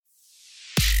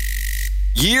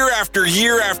Year after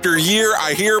year after year,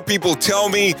 I hear people tell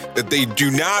me that they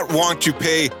do not want to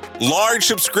pay large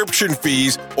subscription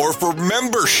fees or for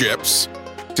memberships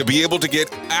to be able to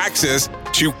get access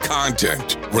to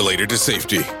content related to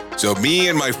safety. So me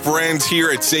and my friends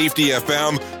here at Safety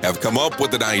FM have come up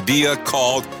with an idea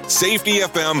called Safety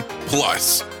FM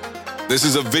Plus. This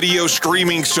is a video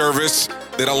streaming service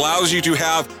that allows you to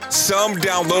have some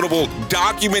downloadable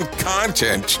document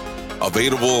content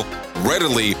available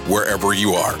readily wherever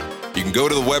you are. You can go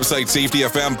to the website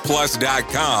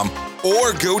safetyfmplus.com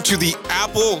or go to the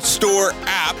Apple Store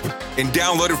app and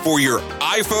download it for your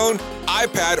iPhone,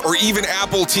 iPad, or even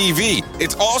Apple TV.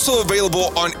 It's also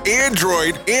available on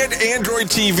Android and Android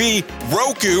TV,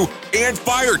 Roku, and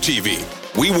Fire TV.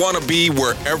 We want to be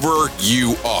wherever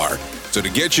you are. So to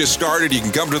get you started, you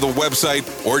can come to the website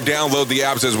or download the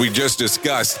apps as we just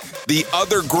discussed. The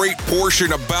other great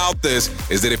portion about this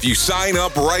is that if you sign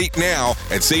up right now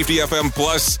at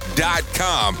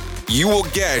safetyfmplus.com, you will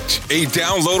get a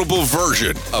downloadable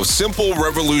version of Simple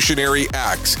Revolutionary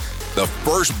Acts, the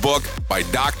first book by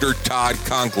Dr. Todd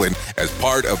Conklin, as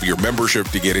part of your membership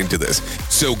to get into this.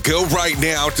 So go right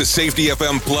now to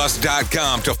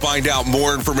safetyfmplus.com to find out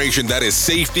more information. That is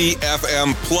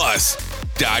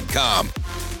safetyfmplus.com.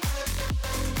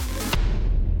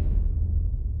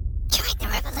 Join the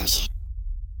revolution.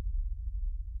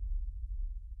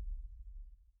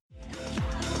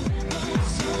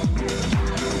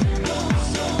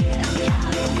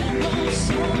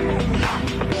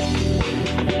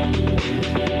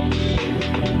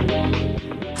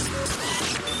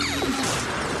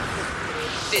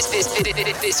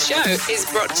 This show is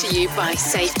brought to you by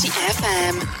Safety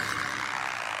FM.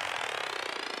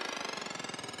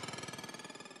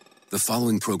 The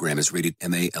following program is rated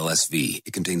MALSV.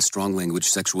 It contains strong language,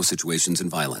 sexual situations,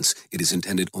 and violence. It is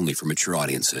intended only for mature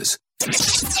audiences.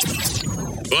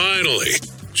 Finally,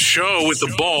 show with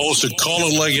the balls to call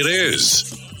it like it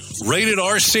is. Rated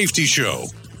R Safety Show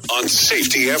on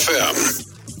Safety FM.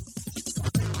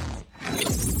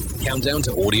 Countdown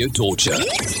to audio torture.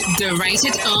 The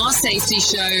Rated R Safety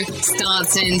Show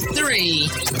starts in 3,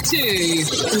 2,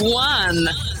 1.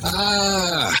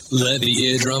 Let the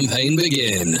eardrum pain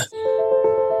begin.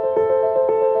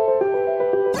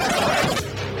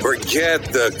 Forget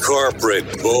the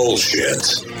corporate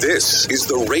bullshit. This is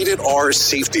the Rated R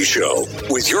Safety Show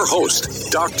with your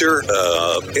host, Dr.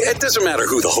 It doesn't matter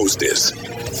who the host is.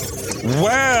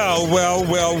 Well.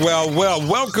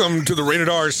 Welcome to the Rated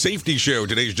R Safety Show.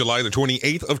 Today's July the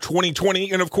 28th of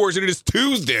 2020, and of course it is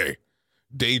Tuesday,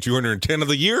 day 210 of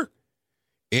the year,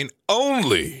 and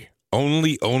only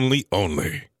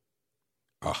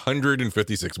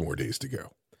 156 more days to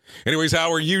go. Anyways,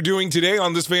 how are you doing today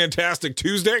on this fantastic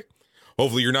Tuesday?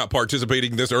 Hopefully you're not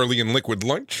participating this early in liquid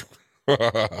lunch.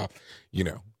 You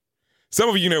know, some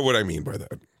of you know what I mean by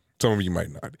that. Some of you might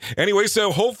not. Anyway,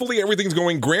 so hopefully everything's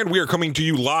going grand. We are coming to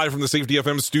you live from the Safety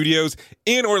FM studios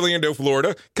in Orlando,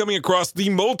 Florida, coming across the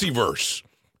multiverse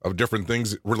of different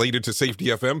things related to Safety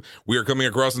FM. We are coming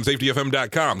across on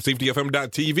safetyfm.com,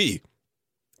 safetyfm.tv.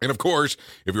 And of course,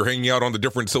 if you're hanging out on the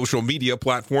different social media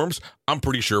platforms, I'm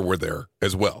pretty sure we're there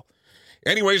as well.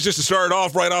 Anyways, just to start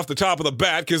off right off the top of the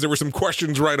bat, because there were some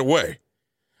questions right away.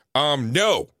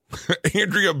 No,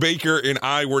 Andrea Baker and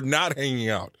I were not hanging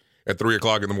out at 3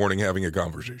 o'clock in the morning having a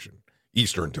conversation,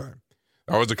 Eastern time.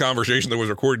 That was a conversation that was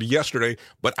recorded yesterday,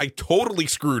 but I totally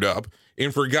screwed up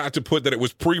and forgot to put that it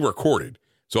was pre-recorded.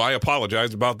 So I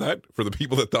apologize about that for the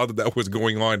people that thought that that was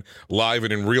going on live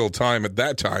and in real time at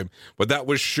that time, but that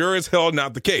was sure as hell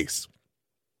not the case.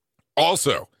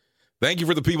 Also, thank you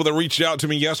for the people that reached out to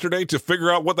me yesterday to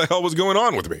figure out what the hell was going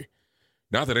on with me.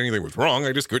 Not that anything was wrong,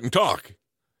 I just couldn't talk.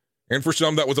 And for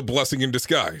some, that was a blessing in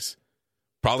disguise.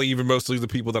 Probably even mostly the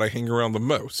people that I hang around the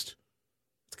most.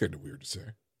 It's kind of weird to say.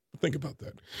 Think about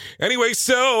that. Anyway,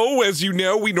 so as you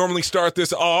know, we normally start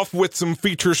this off with some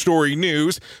feature story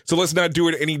news. So let's not do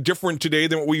it any different today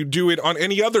than what we do it on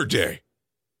any other day.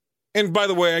 And by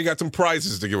the way, I got some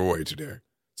prizes to give away today.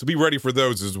 So be ready for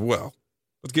those as well.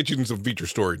 Let's get you into some feature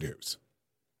story news.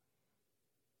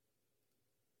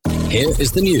 Here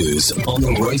is the news on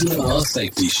the Rated R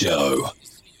Safety Show.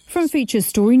 From Feature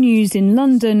Story News in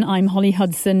London, I'm Holly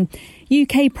Hudson.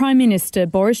 UK Prime Minister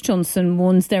Boris Johnson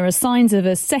warns there are signs of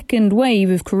a second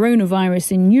wave of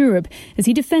coronavirus in Europe as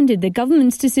he defended the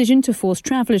government's decision to force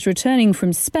travellers returning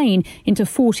from Spain into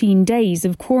 14 days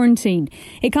of quarantine.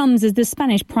 It comes as the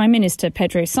Spanish Prime Minister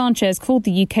Pedro Sanchez called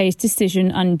the UK's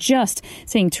decision unjust,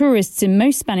 saying tourists in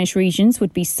most Spanish regions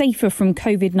would be safer from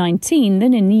COVID-19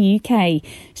 than in the UK.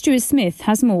 Stuart Smith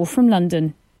has more from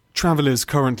London. Travellers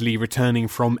currently returning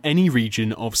from any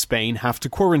region of Spain have to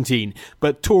quarantine,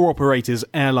 but tour operators,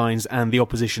 airlines and the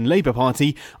opposition Labour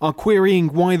Party are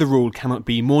querying why the rule cannot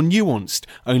be more nuanced,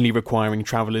 only requiring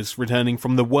travellers returning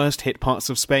from the worst-hit parts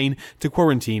of Spain to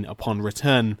quarantine upon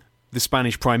return. The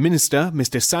Spanish Prime Minister,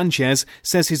 Mr. Sanchez,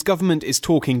 says his government is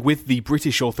talking with the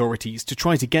British authorities to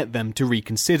try to get them to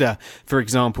reconsider. For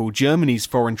example, Germany's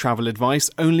foreign travel advice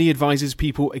only advises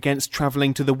people against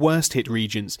travelling to the worst-hit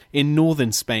regions in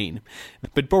northern Spain.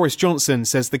 But Boris Johnson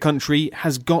says the country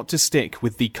has got to stick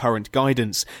with the current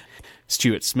guidance.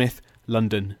 Stuart Smith,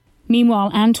 London.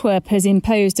 Meanwhile, Antwerp has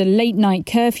imposed a late-night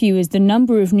curfew as the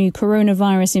number of new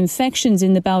coronavirus infections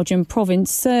in the Belgian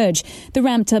province surge. The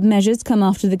ramped-up measures come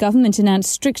after the government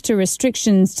announced stricter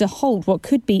restrictions to halt what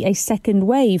could be a second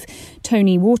wave.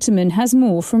 Tony Waterman has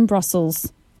more from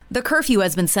Brussels. The curfew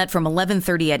has been set from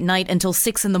 11:30 at night until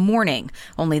 6 in the morning.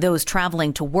 Only those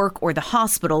traveling to work or the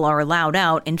hospital are allowed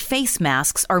out, and face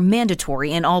masks are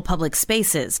mandatory in all public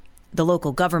spaces. The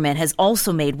local government has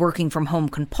also made working from home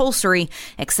compulsory,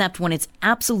 except when it's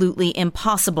absolutely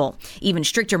impossible. Even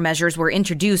stricter measures were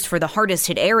introduced for the hardest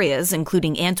hit areas,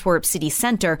 including Antwerp city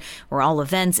centre, where all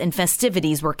events and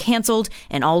festivities were cancelled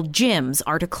and all gyms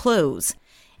are to close.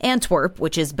 Antwerp,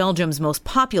 which is Belgium's most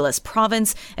populous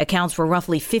province, accounts for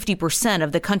roughly 50%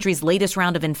 of the country's latest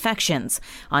round of infections.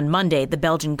 On Monday, the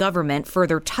Belgian government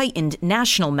further tightened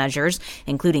national measures,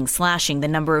 including slashing the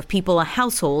number of people a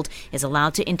household is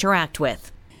allowed to interact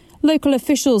with. Local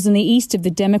officials in the east of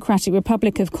the Democratic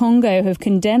Republic of Congo have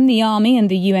condemned the army and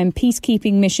the UN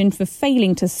peacekeeping mission for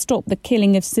failing to stop the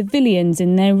killing of civilians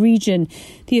in their region.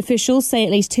 The officials say at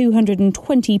least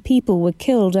 220 people were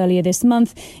killed earlier this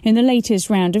month in the latest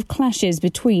round of clashes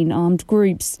between armed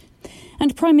groups.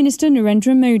 And Prime Minister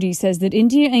Narendra Modi says that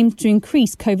India aims to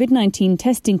increase COVID-19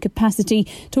 testing capacity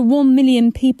to 1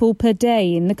 million people per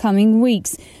day in the coming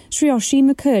weeks. Shriyoshi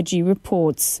Mukherjee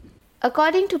reports.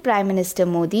 According to Prime Minister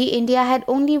Modi, India had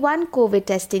only one COVID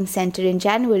testing centre in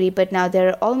January, but now there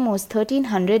are almost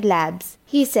 1,300 labs.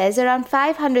 He says around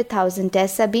 500,000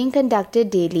 tests are being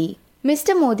conducted daily.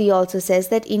 Mr. Modi also says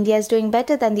that India is doing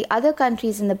better than the other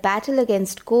countries in the battle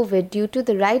against COVID due to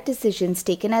the right decisions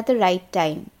taken at the right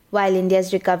time. While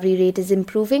India's recovery rate is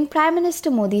improving, Prime Minister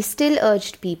Modi still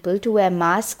urged people to wear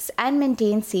masks and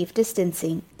maintain safe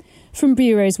distancing. From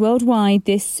bureaus worldwide,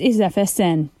 this is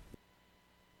FSN.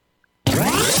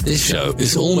 This show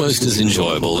is almost as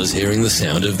enjoyable as hearing the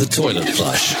sound of the toilet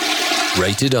flush.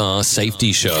 Rated R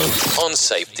Safety Show on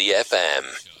Safety FM.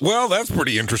 Well, that's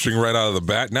pretty interesting right out of the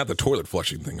bat. Not the toilet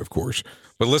flushing thing, of course,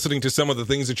 but listening to some of the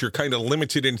things that you're kind of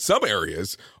limited in some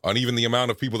areas on even the amount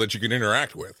of people that you can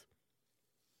interact with.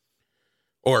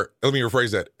 Or let me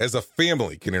rephrase that, as a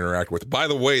family can interact with. By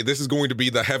the way, this is going to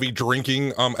be the heavy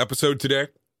drinking episode today.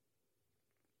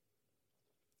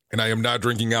 And I am not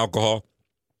drinking alcohol.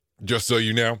 Just so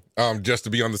you know, just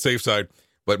to be on the safe side,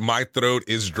 but my throat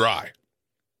is dry.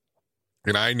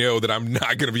 And I know that I'm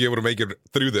not going to be able to make it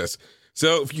through this.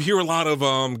 So if you hear a lot of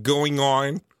going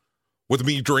on with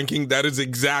me drinking, that is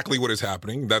exactly what is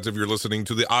happening. That's if you're listening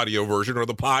to the audio version or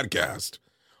the podcast.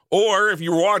 Or if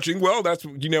you're watching, well, that's,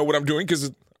 you know, what I'm doing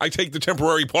because I take the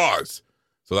temporary pause.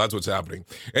 So that's what's happening.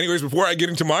 Anyways, before I get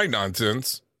into my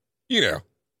nonsense, you know,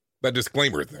 that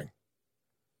disclaimer thing.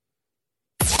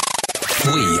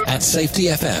 We at Safety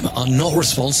FM are not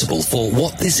responsible for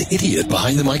what this idiot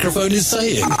behind the microphone is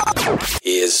saying.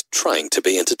 He is trying to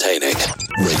be entertaining.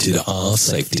 Rated R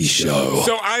Safety Show.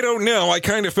 So I don't know. I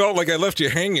kind of felt like I left you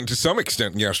hanging to some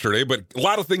extent yesterday, but a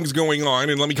lot of things going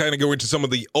on, and let me kind of go into some of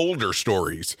the older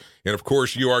stories. And of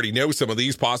course, you already know some of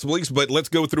these possibly, but let's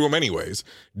go through them anyways,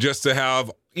 just to have,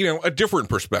 you know, a different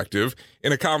perspective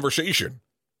in a conversation.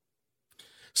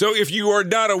 So if you are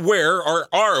not aware or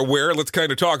are aware, let's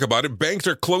kind of talk about it. Banks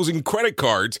are closing credit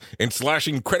cards and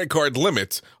slashing credit card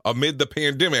limits amid the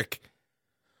pandemic,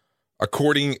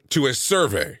 according to a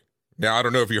survey. Now, I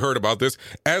don't know if you heard about this.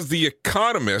 As the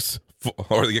economists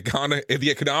or the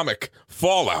economic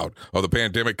fallout of the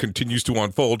pandemic continues to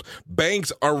unfold,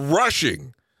 banks are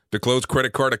rushing to close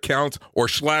credit card accounts or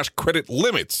slash credit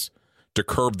limits to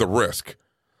curb the risk.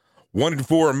 1 in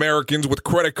 4 Americans with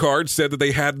credit cards said that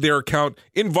they had their account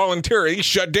involuntarily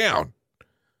shut down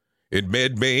in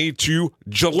mid-May to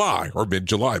July, or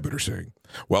mid-July, better saying.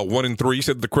 While 1 in 3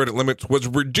 said the credit limit was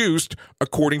reduced,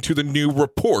 according to the new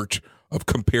report of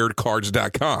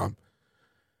ComparedCards.com.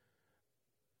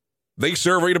 They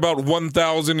surveyed about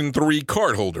 1,003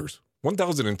 cardholders.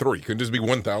 1,003. Couldn't this be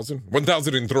 1,000?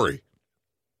 1,003.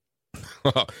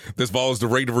 This follows the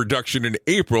rate of reduction in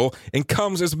April and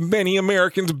comes as many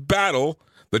Americans battle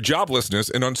the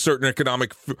joblessness and uncertain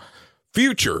economic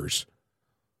futures.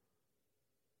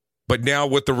 but now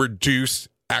with the reduced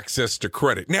access to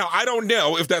credit. Now, I don't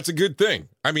know if that's a good thing.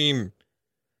 I mean,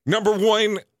 number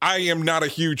one, I am not a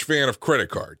huge fan of credit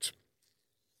cards.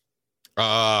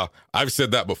 I've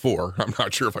said that before. I'm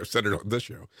not sure if I've said it on this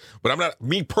show, but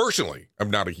me personally, I'm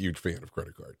not a huge fan of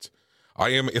credit cards.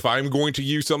 If I'm going to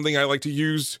use something, I like to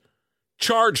use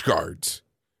charge cards.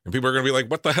 And people are going to be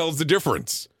like, what the hell's the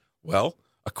difference? Well,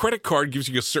 a credit card gives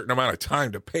you a certain amount of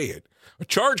time to pay it. A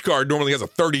charge card normally has a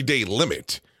 30-day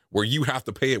limit where you have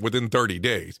to pay it within 30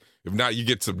 days. If not, you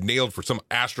get nailed for some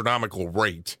astronomical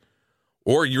rate,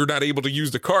 or you're not able to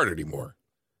use the card anymore.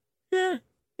 Yeah,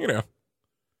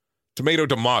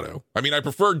 tomato. I mean, I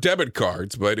prefer debit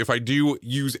cards, but if I do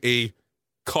use a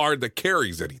card that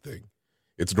carries anything,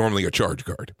 it's normally a charge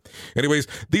card. Anyways,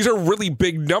 these are really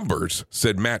big numbers,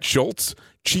 said Matt Schultz,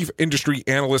 chief industry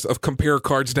analyst of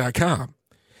CompareCards.com.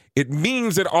 It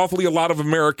means that awfully a lot of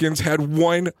Americans had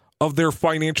one of their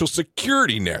financial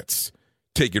security nets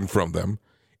taken from them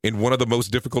in one of the most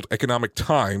difficult economic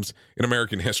times in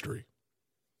American history.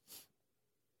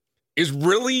 Is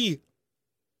really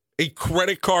a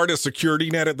credit card a security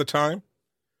net at the time?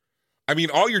 I mean,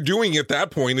 all you're doing at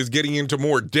that point is getting into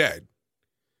more debt.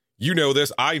 You know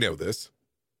this. I know this.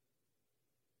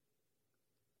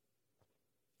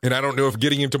 And I don't know if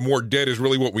getting into more debt is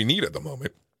really what we need at the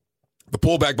moment. The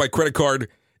pullback by credit card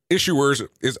issuers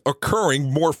is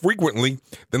occurring more frequently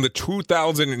than the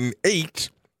 2008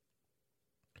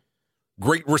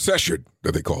 Great Recession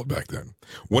that they called back then.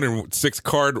 1 in 6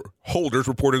 card holders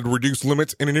reported reduced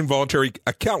limits and involuntary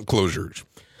account closures,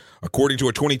 according to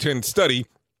a 2010 study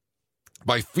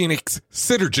by Phoenix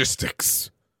Synergistics,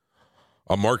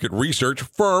 a market research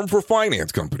firm for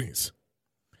finance companies.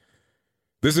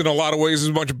 This, in a lot of ways, is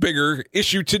a much bigger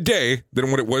issue today than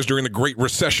what it was during the Great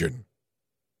Recession.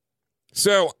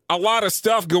 So, a lot of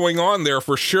stuff going on there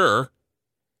for sure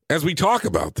as we talk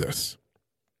about this.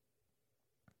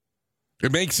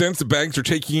 It makes sense the banks are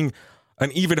taking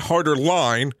an even harder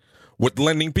line with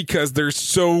lending because there's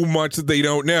so much that they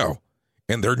don't know,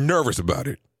 and they're nervous about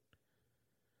it.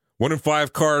 1 in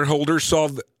 5 card holders saw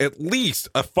at least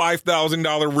a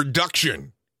 $5,000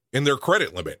 reduction in their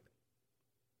credit limit.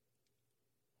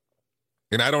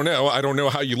 And I don't know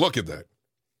how you look at that.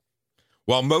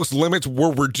 While most limits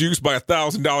were reduced by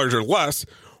 $1,000 or less,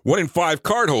 1 in 5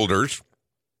 cardholders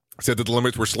said that the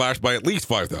limits were slashed by at least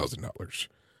 $5,000.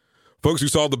 Folks who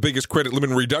saw the biggest credit limit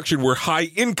reduction were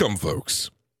high-income folks,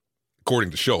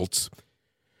 according to Schultz.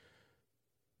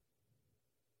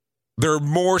 They're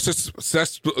more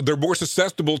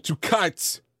susceptible to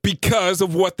cuts because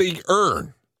of what they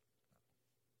earn.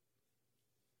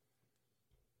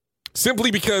 Simply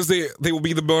because they will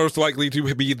be the most likely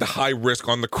to be the high risk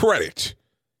on the credit.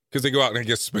 Because they go out and I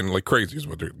guess spend like crazy is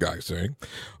what the guy's saying.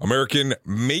 American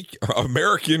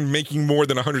making more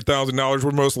than $100,000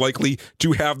 were most likely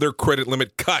to have their credit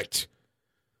limit cut.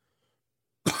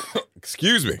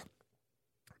 Excuse me.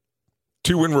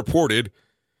 2 when reported,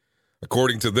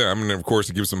 according to them, and of course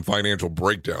it gives some financial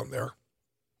breakdown there.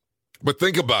 But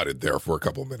think about it there for a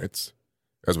couple minutes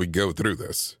as we go through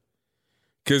this.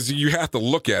 Because you have to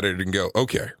look at it and go,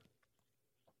 okay,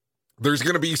 there's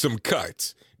going to be some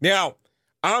cuts. Now,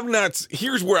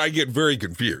 here's where I get very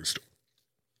confused.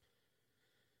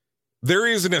 There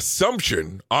is an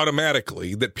assumption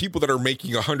automatically that people that are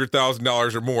making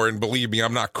 $100,000 or more, and believe me,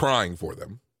 I'm not crying for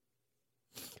them,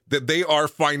 that they are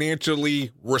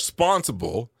financially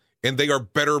responsible and they are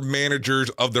better managers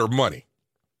of their money.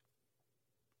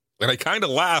 And I kind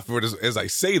of laugh as I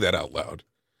say that out loud.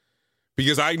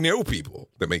 Because I know people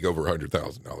that make over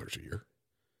 $100,000 a year.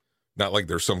 Not like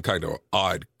they're some kind of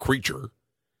odd creature.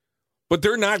 But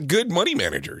they're not good money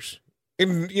managers.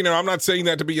 And, I'm not saying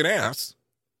that to be an ass.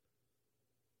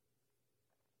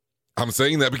 I'm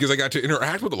saying that because I got to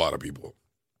interact with a lot of people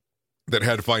that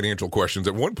had financial questions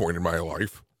at one point in my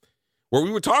life where we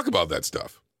would talk about that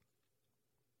stuff.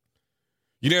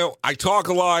 I talk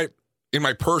a lot in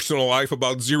my personal life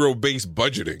about zero-based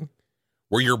budgeting,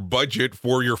 where your budget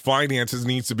for your finances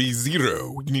needs to be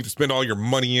zero. You need to spend all your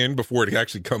money in before it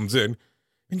actually comes in,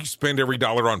 and you spend every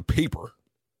dollar on paper.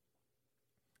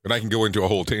 And I can go into a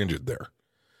whole tangent there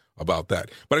about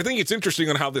that. But I think it's interesting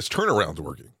on how this turnaround's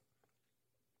working.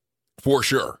 For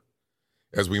sure,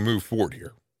 as we move forward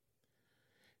here.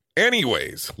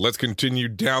 Anyways, let's continue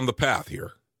down the path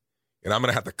here. And I'm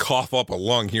going to have to cough up a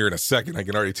lung here in a second. I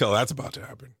can already tell that's about to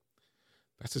happen.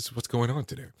 That's just what's going on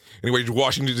today. Anyway,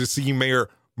 Washington, D.C. Mayor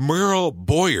Muriel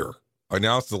Boyer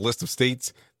announced the list of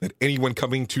states that anyone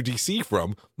coming to D.C.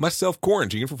 from must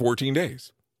self-quarantine for 14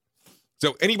 days.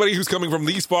 So anybody who's coming from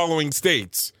these following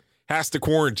states has to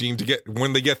quarantine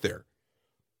when they get there.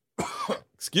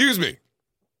 Excuse me.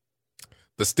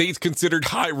 The states considered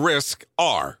high risk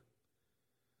are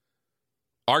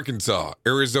Arkansas,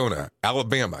 Arizona,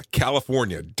 Alabama,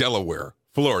 California, Delaware,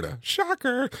 Florida,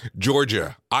 shocker,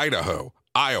 Georgia, Idaho,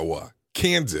 Iowa,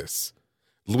 Kansas,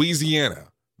 Louisiana,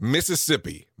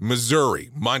 Mississippi,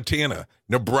 Missouri, Montana,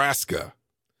 Nebraska,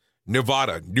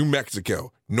 Nevada, New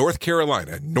Mexico, North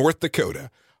Carolina, North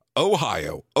Dakota,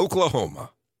 Ohio,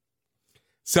 Oklahoma,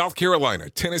 South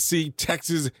Carolina, Tennessee,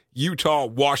 Texas, Utah,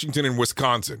 Washington, and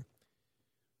Wisconsin.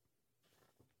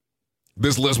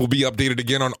 This list will be updated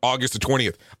again on August the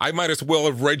 20th. I might as well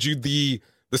have read you the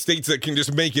states that can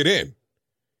just make it in.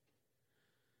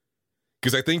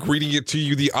 Because I think reading it to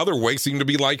you the other way seemed to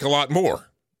be like a lot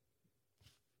more.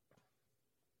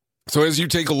 So as you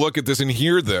take a look at this and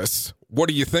hear this, what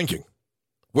are you thinking?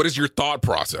 What is your thought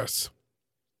process?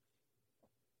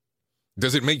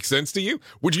 Does it make sense to you?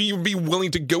 Would you even be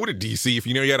willing to go to D.C. if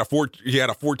you know you had a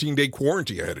 14-day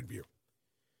quarantine ahead of you?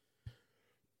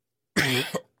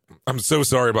 I'm so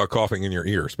sorry about coughing in your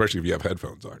ear, especially if you have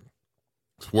headphones on.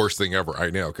 It's the worst thing ever, I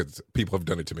know, because people have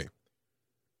done it to me.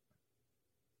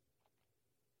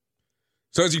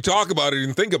 So as you talk about it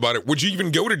and think about it, would you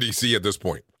even go to D.C. at this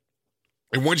point?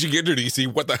 And once you get to D.C.,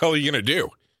 what the hell are you going to do?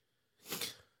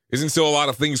 Isn't still a lot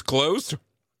of things closed?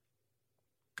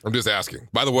 I'm just asking.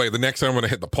 By the way, the next time I'm going to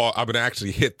hit I'm going to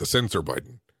actually hit the censor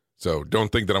button. So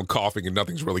don't think that I'm coughing and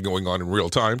nothing's really going on in real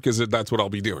time, because that's what I'll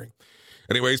be doing.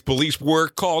 Anyways, police were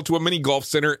called to a mini golf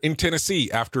center in Tennessee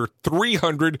after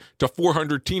 300 to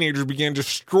 400 teenagers began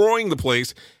destroying the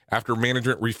place after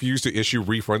management refused to issue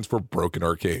refunds for broken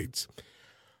arcades.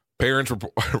 Parents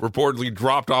reportedly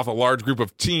dropped off a large group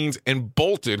of teens and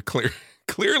bolted,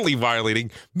 clearly violating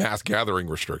mass gathering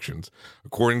restrictions.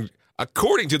 According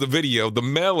to the video, the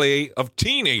melee of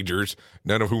teenagers,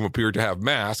 none of whom appeared to have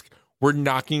masks, were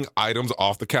knocking items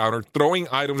off the counter, throwing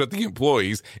items at the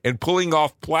employees, and pulling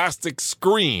off plastic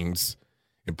screens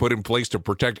and put in place to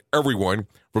protect everyone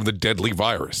from the deadly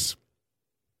virus.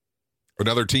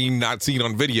 Another teen not seen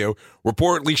on video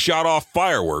reportedly shot off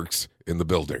fireworks in the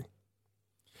building.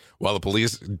 While the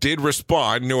police did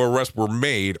respond, no arrests were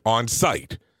made on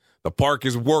site. The park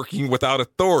is working without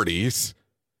authorities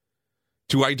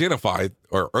to identify,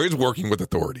 or is working with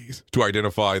authorities to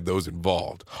identify those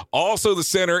involved. Also, the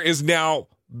center is now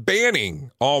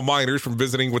banning all minors from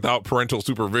visiting without parental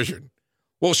supervision.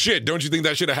 Well, shit, don't you think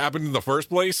that should have happened in the first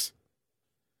place?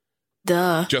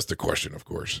 Duh. Just a question, of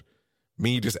course.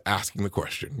 Me just asking the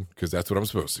question, because that's what I'm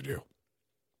supposed to do.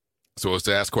 So let's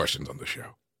ask questions on the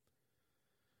show.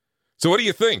 So what do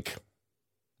you think?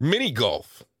 Mini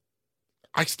golf.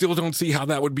 I still don't see how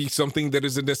that would be something that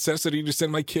is a necessity to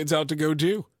send my kids out to go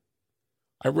do.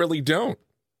 I really don't.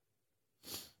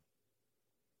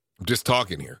 I'm just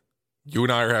talking here. You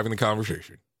and I are having the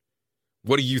conversation.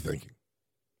 What are you thinking?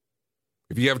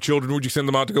 If you have children, would you send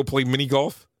them out to go play mini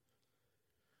golf?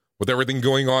 With everything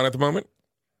going on at the moment?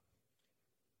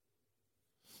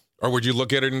 Or would you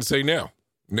look at it and say, no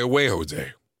way,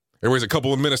 Jose? There was a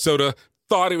couple in Minnesota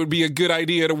thought it would be a good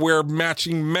idea to wear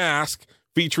matching masks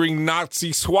featuring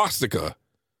Nazi swastika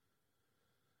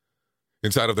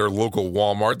inside of their local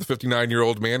Walmart. The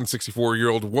 59-year-old man and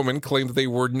 64-year-old woman claimed that they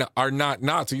are not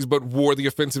Nazis, but wore the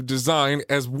offensive design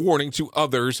as warning to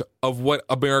others of what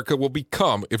America will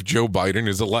become if Joe Biden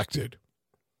is elected.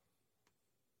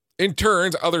 In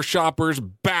turn, other shoppers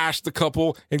bashed the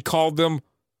couple and called them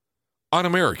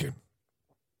un-American.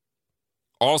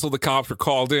 Also, the cops were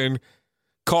called, and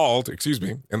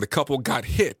the couple got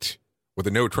hit with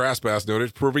a no trespass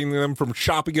notice, preventing them from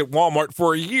shopping at Walmart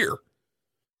for a year.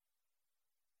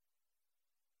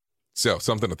 So,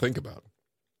 something to think about.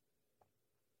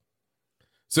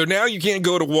 So now you can't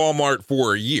go to Walmart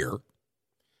for a year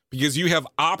because you have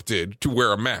opted to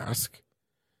wear a mask.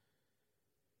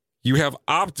 You have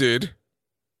opted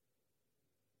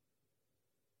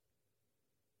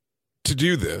to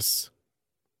do this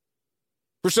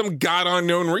for some God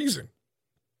unknown reason.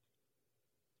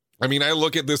 I mean, I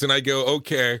look at this and I go,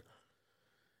 okay,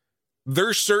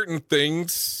 there's certain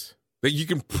things that you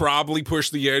can probably push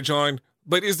the edge on,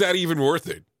 but is that even worth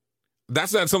it?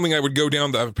 That's not something I would go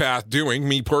down the path doing,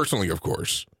 me personally, of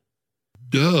course.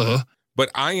 Duh. But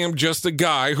I am just a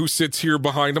guy who sits here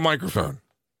behind a microphone.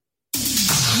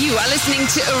 You are listening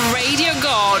to a radio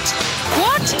god.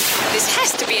 What? This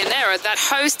has to be an error. That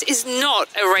host is not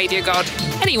a radio god.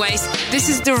 Anyways, this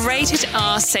is the Rated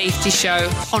R Safety Show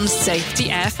on Safety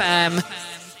FM.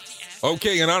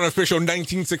 Okay, an unofficial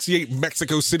 1968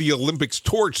 Mexico City Olympics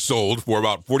torch sold for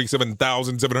about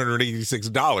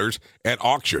 $47,786 at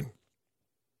auction.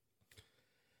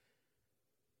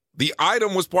 The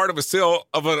item was part of a sale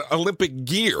of an Olympic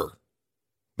gear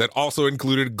that also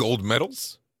included gold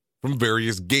medals, from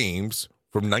various games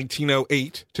from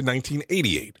 1908 to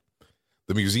 1988.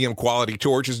 The museum quality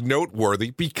torch is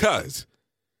noteworthy because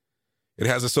it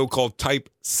has a so-called Type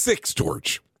 6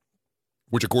 torch,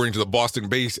 which according to the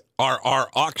Boston-based RR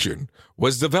Auction,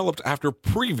 was developed after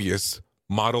previous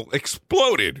model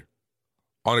exploded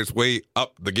on its way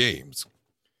up the games.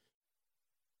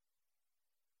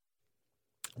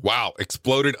 Wow,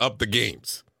 exploded up the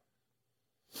games.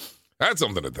 That's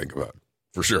something to think about,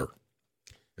 for sure,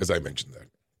 as I mentioned that.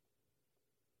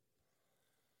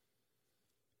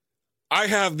 I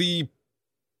have the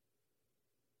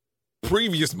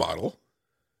previous model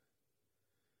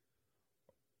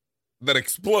that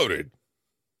exploded,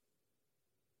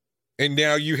 and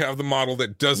now you have the model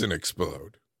that doesn't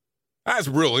explode. That's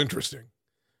real interesting.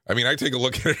 I mean, I take a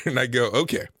look at it and I go,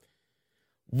 okay,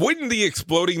 wouldn't the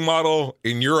exploding model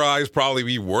in your eyes probably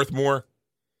be worth more?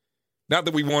 Not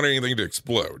that we want anything to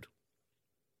explode.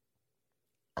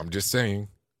 I'm just saying,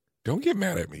 don't get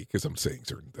mad at me because I'm saying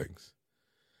certain things.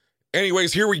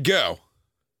 Anyways, here we go.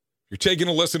 You're taking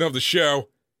a listen of the show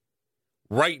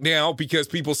right now because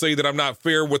people say that I'm not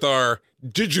fair with our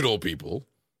digital people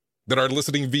that are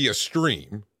listening via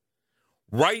stream.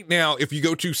 Right now, if you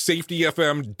go to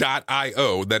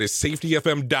safetyfm.io, that is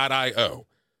safetyfm.io,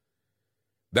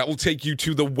 that will take you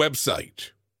to the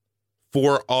website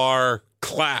for our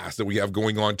class that we have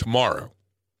going on tomorrow,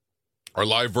 our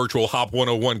live virtual Hop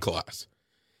 101 class.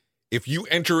 If you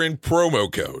enter in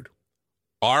promo code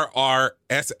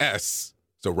RRSS,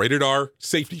 so Rated R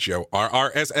Safety Show,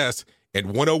 RRSS, and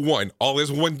 101, all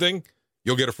is one thing,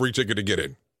 you'll get a free ticket to get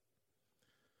in.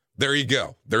 There you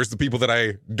go. There's the people that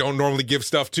I don't normally give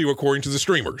stuff to according to the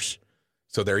streamers.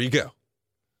 So there you go.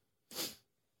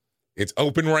 It's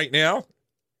open right now,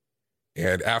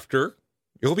 and after,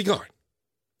 it'll be gone.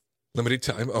 Limited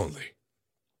time only.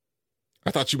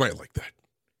 I thought you might like that,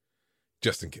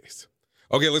 just in case.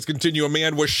 Okay, let's continue. A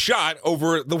man was shot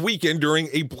over the weekend during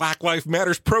a Black Lives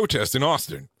Matter protest in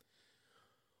Austin.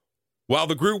 While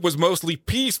the group was mostly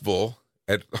peaceful,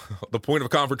 at the point of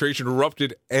confrontation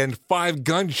erupted and 5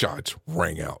 gunshots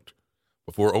rang out.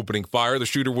 Before opening fire, the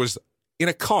shooter was in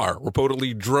a car,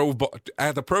 reportedly drove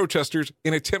at the protesters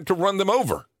in an attempt to run them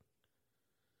over.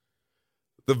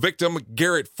 The victim,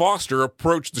 Garrett Foster,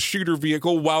 approached the shooter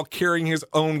vehicle while carrying his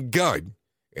own gun,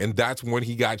 and that's when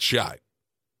he got shot.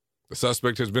 The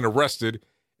suspect has been arrested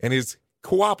and is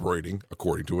cooperating,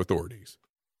 according to authorities.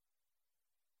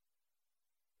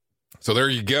 So there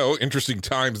you go. Interesting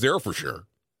times there for sure,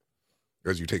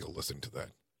 as you take a listen to that.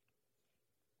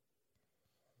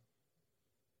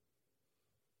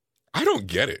 I don't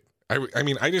get it. I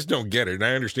mean, I just don't get it. And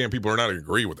I understand people are not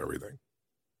agree with everything.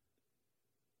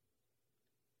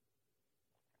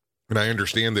 And I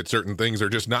understand that certain things are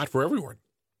just not for everyone.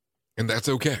 And that's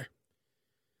okay.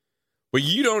 But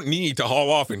you don't need to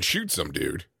haul off and shoot some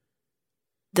dude.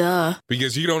 Duh.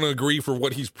 Because you don't agree for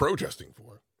what he's protesting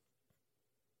for.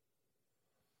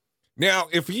 Now,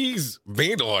 if he's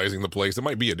vandalizing the place, it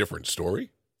might be a different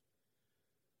story.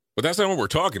 But that's not what we're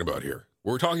talking about here.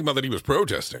 We're talking about that he was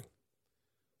protesting.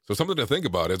 So something to think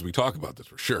about as we talk about this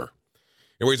for sure.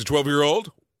 Anyways, a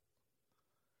 12-year-old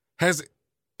has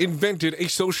invented a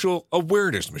social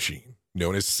awareness machine,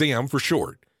 known as SAM for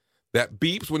short, that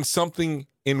beeps when something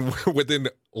within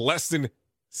less than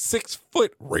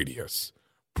 6-foot radius.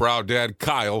 Proud dad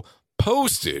Kyle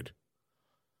posted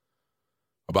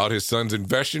about his son's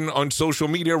invention on social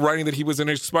media, writing that he was an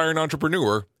aspiring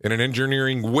entrepreneur and an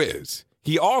engineering whiz.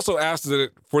 He also asked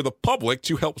for the public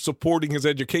to help supporting his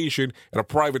education at a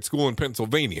private school in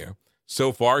Pennsylvania.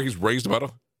 So far, he's raised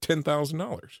about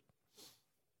 $10,000.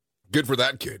 Good for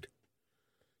that kid.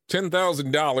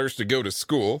 $10,000 to go to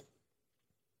school.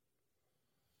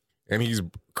 And he's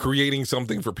creating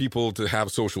something for people to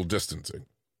have social distancing.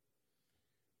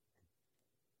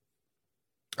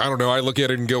 I don't know. I look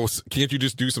at it and go, can't you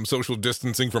just do some social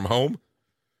distancing from home?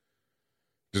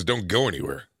 Just don't go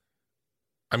anywhere.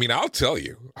 I mean, I'll tell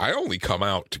you, I only come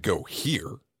out to go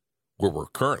here, where we're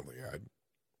currently at.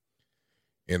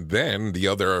 And then the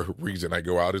other reason I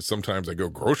go out is sometimes I go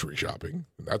grocery shopping.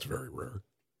 And that's very rare.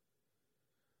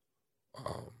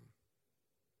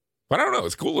 But I don't know.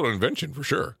 It's a cool little invention for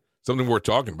sure. Something worth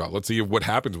talking about. Let's see what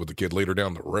happens with the kid later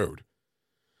down the road.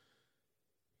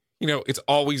 You know, it's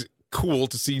always cool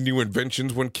to see new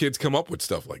inventions when kids come up with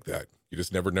stuff like that. You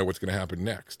just never know what's going to happen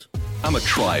next. I'm a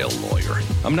trial lawyer.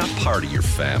 I'm not part of your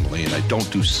family, and I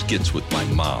don't do skits with my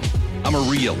mom. I'm a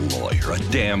real lawyer, a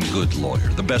damn good lawyer,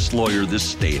 the best lawyer this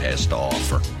state has to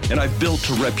offer. And I've built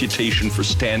a reputation for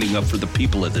standing up for the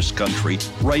people of this country,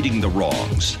 righting the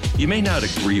wrongs. You may not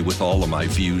agree with all of my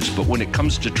views, but when it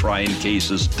comes to trying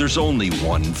cases, there's only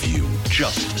one view,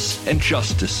 justice. And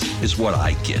justice is what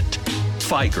I get.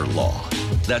 Feiger Law.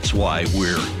 That's why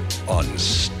we're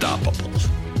unstoppable.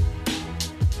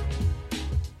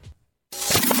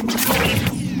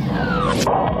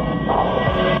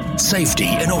 Safety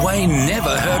in a way never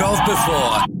heard of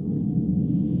before.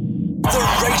 The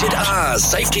Rated R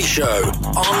Safety Show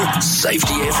on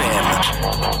Safety FM.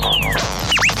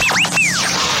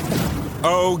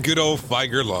 Oh, good old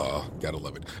Feiger Law. Gotta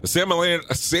love it. A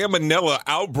salmonella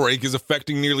outbreak is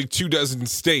affecting nearly 24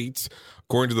 states.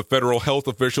 According to the federal health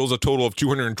officials, a total of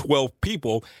 212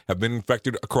 people have been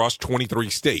infected across 23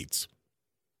 states.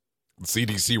 The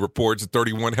CDC reports that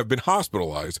 31 have been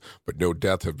hospitalized, but no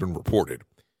deaths have been reported.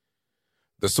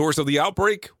 The source of the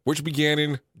outbreak, which began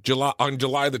on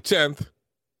July the 10th,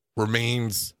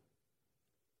 remains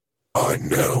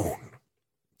unknown.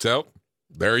 So,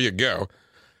 there you go.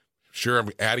 Sure, I'm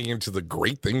adding into the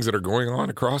great things that are going on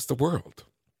across the world.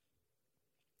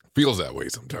 Feels that way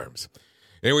sometimes.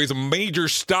 Anyways, major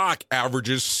stock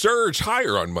averages surged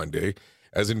higher on Monday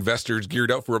as investors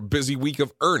geared up for a busy week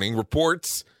of earning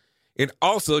reports and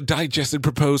also digested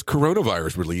proposed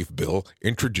coronavirus relief bill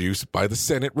introduced by the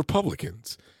Senate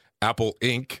Republicans. Apple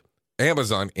Inc.,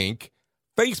 Amazon Inc.,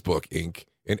 Facebook Inc.,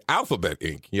 and Alphabet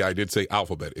Inc. Yeah, I did say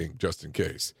Alphabet Inc. just in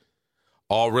case.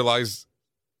 All realized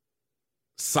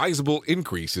sizable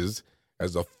increases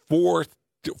as the four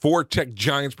tech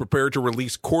giants prepare to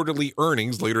release quarterly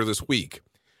earnings later this week.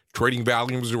 Trading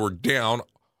volumes were down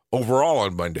overall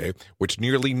on Monday, with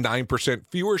nearly 9%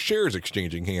 fewer shares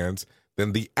exchanging hands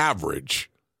than the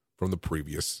average from the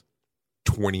previous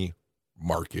 20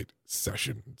 market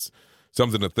sessions.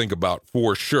 Something to think about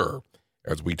for sure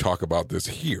as we talk about this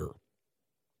here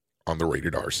on the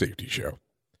Rated R Safety Show.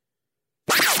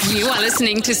 You are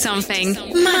listening to something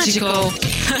magical.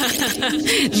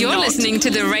 You're listening to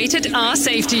the Rated R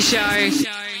Safety Show.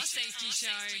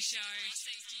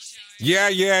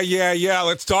 Yeah.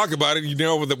 Let's talk about it. You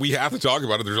know that we have to talk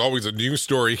about it. There's always a news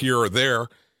story here or there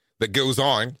that goes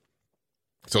on.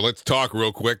 So let's talk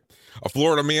real quick. A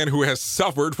Florida man who has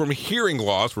suffered from hearing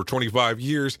loss for 25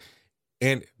 years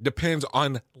and depends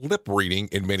on lip reading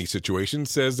in many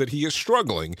situations says that he is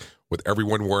struggling with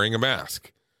everyone wearing a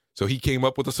mask. So he came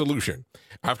up with a solution.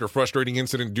 After a frustrating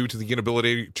incident due to the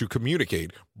inability to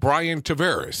communicate, Brian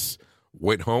Tavares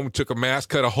went home, took a mask,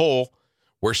 cut a hole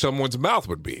where someone's mouth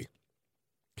would be.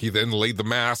 He then laid the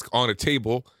mask on a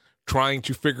table, trying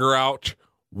to figure out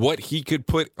what he could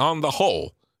put on the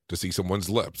hole to see someone's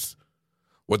lips.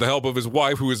 With the help of his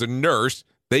wife, who is a nurse,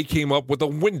 they came up with a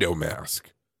window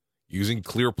mask using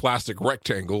clear plastic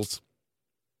rectangles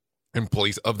in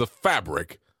place of the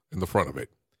fabric in the front of it.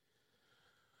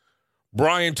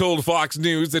 Brian told Fox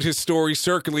News that his story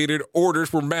circulated orders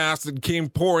for masks that came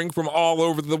pouring from all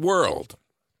over the world.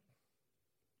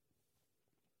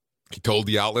 He told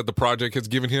the outlet the project has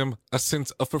given him a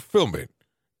sense of fulfillment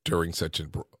during such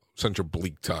a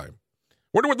bleak time.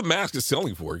 Wonder what the mask is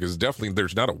selling for, because definitely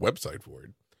there's not a website for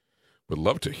it. Would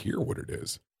love to hear what it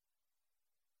is.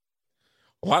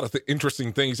 A lot of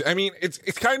interesting things. I mean, it's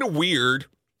kind of weird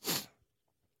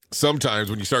sometimes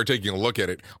when you start taking a look at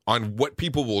it on what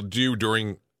people will do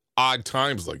during odd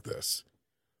times like this.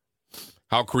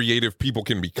 How creative people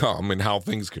can become and how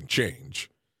things can change.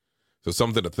 So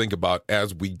something to think about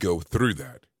as we go through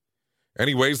that.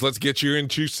 Anyways, let's get you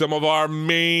into some of our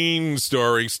main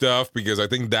story stuff because I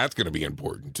think that's going to be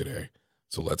important today.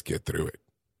 So let's get through it.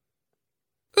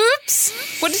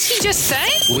 Oops! What did he just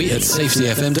say? We at Safety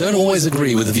FM don't always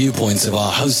agree with the viewpoints of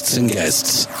our hosts and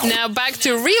guests. Now back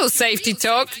to real safety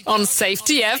talk on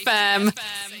Safety FM.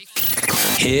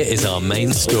 Here is our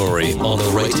main story on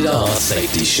the Rated R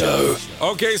Safety Show.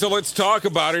 Okay, so let's talk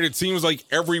about it. It seems like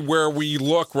everywhere we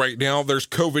look right now, there's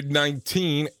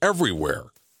COVID-19 everywhere.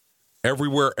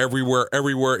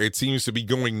 Everywhere. It seems to be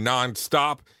going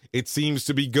nonstop. It seems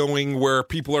to be going where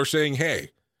people are saying,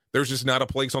 hey, there's just not a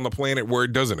place on the planet where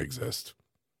it doesn't exist.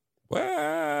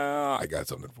 Well, I got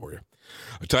something for you.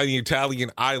 A tiny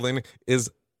Italian island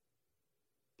is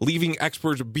leaving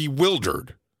experts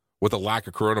bewildered with a lack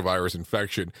of coronavirus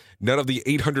infection. None of the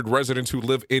 800 residents who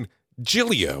live in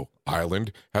Giglio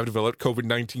Island have developed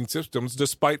COVID-19 symptoms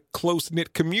despite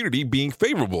close-knit community being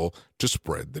favorable to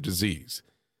spread the disease.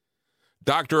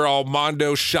 Dr.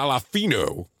 Armando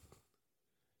Scialafino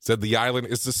said the island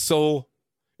is the sole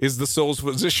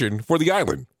physician for the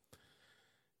island,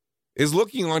 is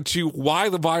looking onto why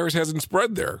the virus hasn't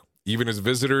spread there. even as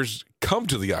visitors come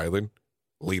to the island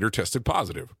later tested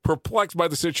positive. Perplexed by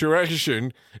the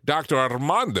situation, Dr.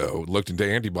 Armando looked into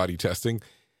antibody testing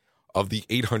of the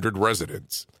 800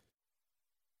 residents.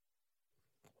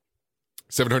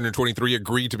 723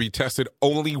 agreed to be tested.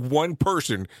 Only one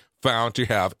person found to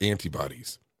have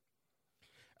antibodies.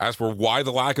 As for why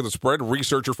the lack of the spread, a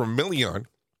researcher from Milian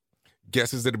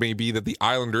guesses that it may be that the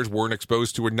islanders weren't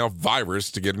exposed to enough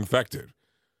virus to get infected.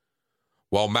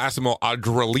 While Massimo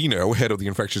Adrolino, head of the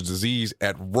infectious disease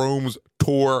at Rome's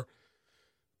Tor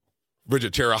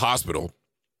Vergata Hospital,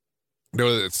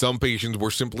 noted that some patients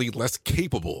were simply less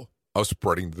capable of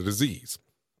spreading the disease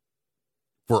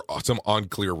for some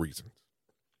unclear reasons.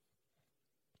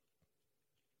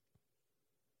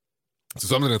 So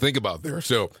something to think about there.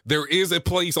 So there is a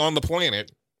place on the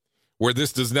planet where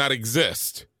this does not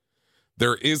exist.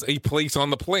 There is a place on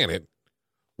the planet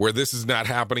where this is not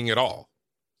happening at all.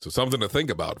 So something to think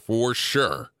about for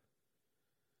sure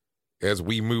as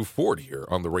we move forward here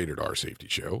on the Rated R Safety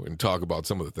Show and talk about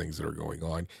some of the things that are going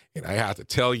on. And I have to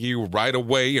tell you right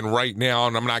away and right now,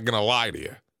 and I'm not going to lie to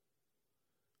you,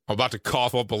 I'm about to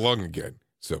cough up a lung again.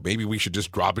 So maybe we should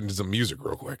just drop into some music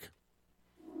real quick.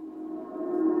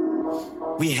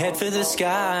 We head for the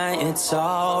sky, it's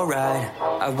alright.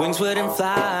 Our wings wouldn't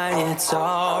fly, it's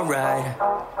alright.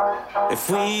 If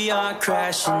we are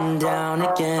crashing down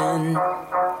again,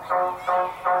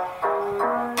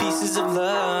 pieces of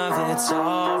love, it's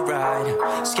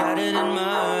alright. Scattered in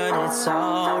mud, it's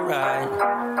alright.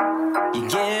 You're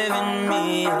giving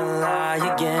me a lie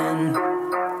again.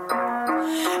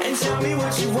 And tell me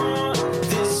what you want,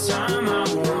 this time I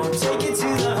won't take it to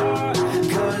the heart.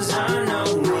 'Cause I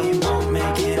know we won't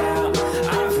make it out.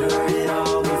 I've heard it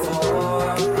all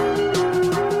before.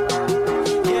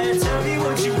 Yeah, tell me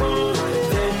what you want,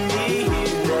 let me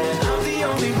hear that I'm the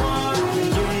only one.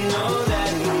 You know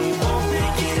that we won't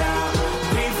make it out.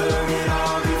 We've heard it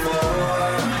all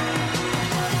before.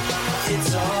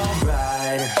 It's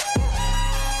alright.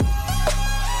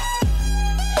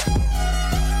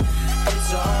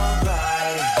 It's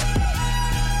alright.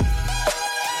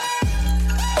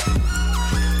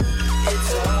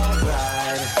 It's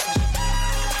alright.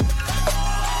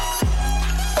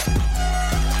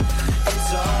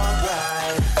 It's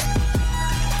alright.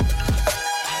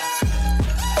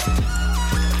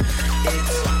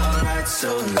 It's alright,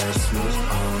 so let's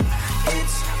move on.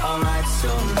 It's alright, so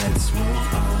let's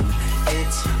move on.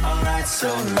 It's alright, so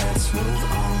let's move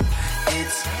on.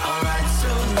 It's alright, so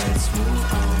let's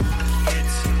move on.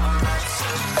 It's alright, so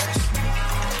let's move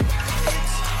on.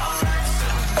 It's alright, so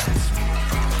let's move on.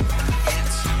 It's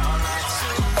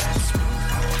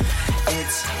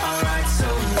alright, so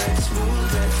let's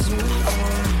move on. It's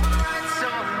alright, so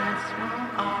let's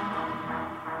move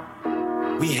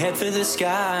on. We head for the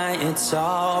sky, it's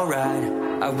alright.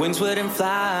 Our wings wouldn't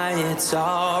fly, it's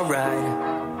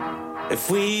alright. If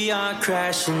we are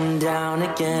crashing down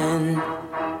again,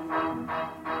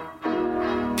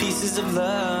 pieces of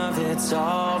love, it's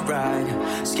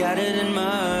alright. Scattered in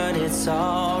mud, it's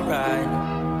alright.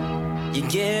 You're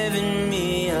giving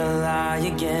me a lie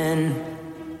again.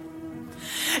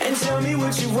 And tell me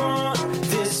what you want,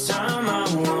 this time I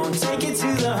won't take it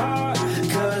to the heart.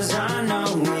 'Cause I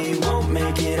know we won't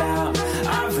make it out.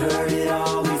 I've heard it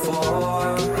all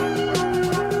before.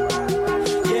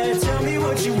 Yeah, tell me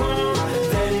what you want,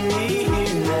 let me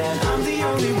hear that I'm the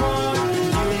only one.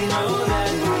 You know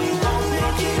that we won't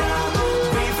make it out.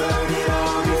 We've heard it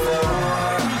all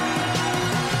before.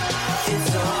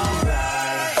 It's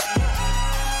alright.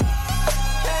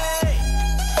 Hey.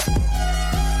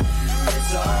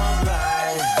 It's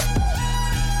alright.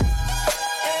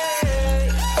 Hey.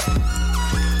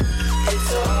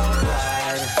 It's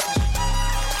alright.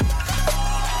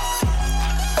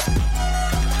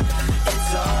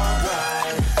 It's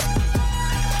alright.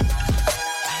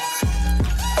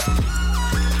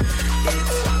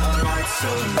 It's alright, so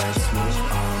let's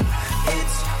move on.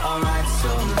 It's alright,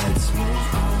 so let's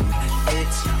move on.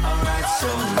 It's alright, so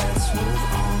let's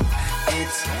move on.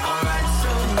 It's alright,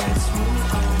 so let's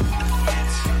move on. It's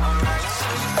alright, so let's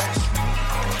move on.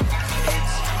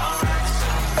 It's alright, so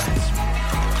let's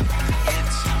move on.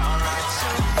 It's alright, so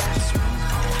let's move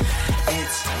on.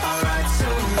 It's alright, so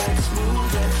let's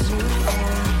move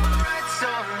on. Alright, so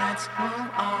let's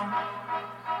move on.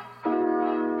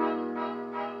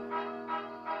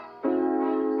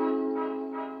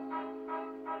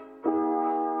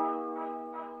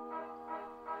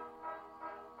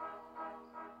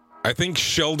 I think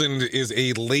Sheldon is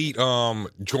a late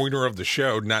joiner of the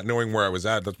show, not knowing where I was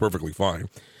at. That's perfectly fine.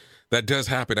 That does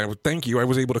happen. I would thank you. I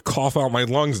was able to cough out my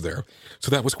lungs there.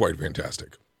 So that was quite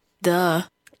fantastic. Duh.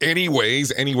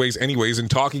 Anyways, and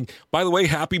talking, by the way,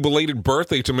 happy belated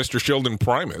birthday to Mr. Sheldon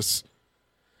Primus,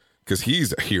 because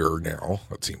he's here now,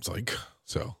 it seems like.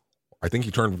 So I think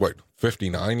he turned,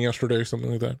 59 yesterday or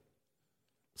something like that?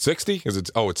 60?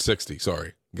 It's 60.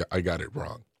 Sorry. I got it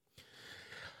wrong.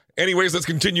 Anyways, let's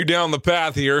continue down the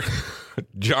path here.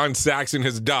 John Saxon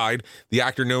has died. The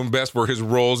actor known best for his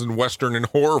roles in Western and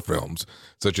horror films,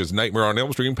 such as Nightmare on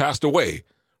Elm Street, passed away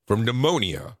from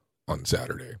pneumonia on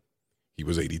Saturday. He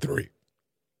was 83.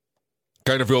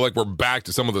 Kind of feel like we're back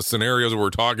to some of the scenarios that we were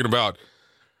talking about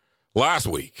last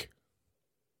week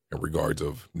in regards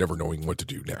of never knowing what to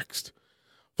do next.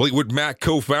 Fleetwood Mac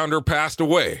co-founder passed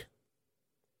away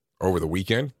over the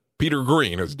weekend. Peter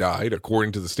Green has died,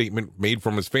 according to the statement made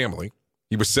from his family.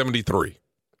 He was 73.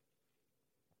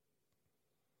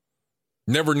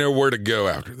 Never know where to go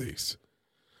after these.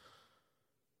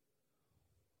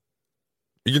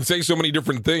 You can say so many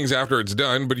different things after it's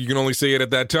done, but you can only say it at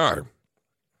that time.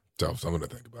 So, something to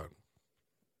think about.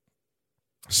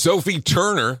 Sophie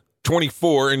Turner,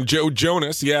 24, and Joe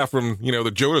Jonas, from,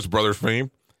 the Jonas Brothers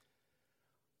fame,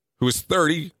 who was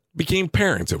 30, became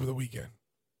parents over the weekend.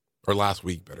 Or last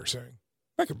week, better saying.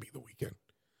 That could be the weekend.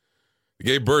 They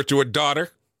gave birth to a daughter,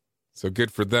 so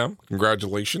good for them.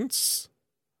 Congratulations.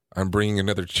 I'm bringing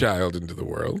another child into the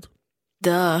world.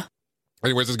 Duh.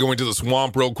 Anyways, let's go into the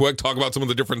swamp real quick, talk about some of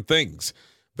the different things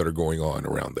that are going on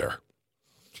around there.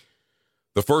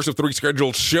 The first of 3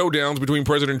 scheduled showdowns between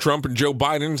President Trump and Joe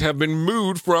Biden have been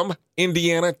moved from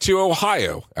Indiana to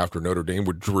Ohio after Notre Dame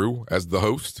withdrew as the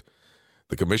host.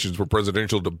 The Commissions for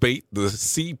Presidential Debate, the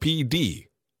CPD,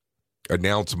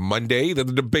 announced Monday that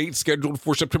the debate scheduled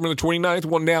for September the 29th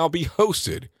will now be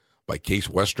hosted by Case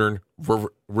Western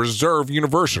Reserve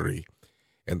University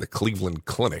and the Cleveland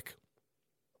Clinic.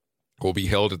 Will be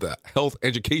held at the Health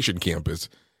Education Campus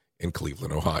in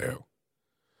Cleveland, Ohio.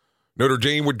 Notre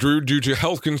Dame withdrew due to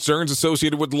health concerns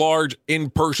associated with large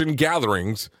in-person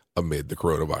gatherings amid the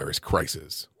coronavirus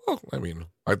crisis. Well,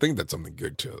 I think that's something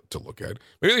good to look at.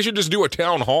 Maybe they should just do a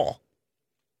town hall.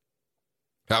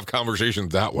 Have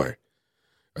conversations that way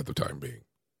at the time being.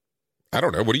 I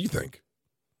don't know. What do you think?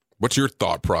 What's your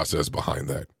thought process behind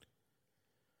that?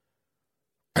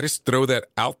 I just throw that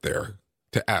out there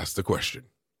to ask the question.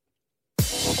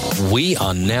 We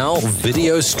are now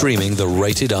video streaming the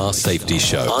Rated R Safety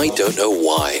Show. I don't know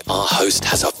why our host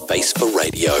has a face for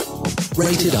radio.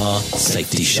 Rated R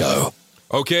Safety Show.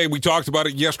 Okay, we talked about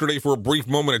it yesterday for a brief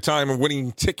moment of time. A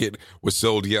winning ticket was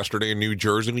sold yesterday in New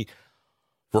Jersey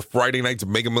for Friday night's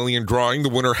Mega Million drawing. The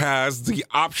winner has the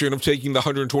option of taking the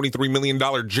 $123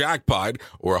 million jackpot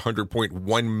or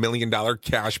 $100.1 million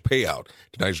cash payout.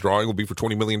 Tonight's drawing will be for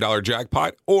 $20 million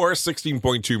jackpot or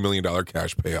 $16.2 million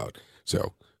cash payout.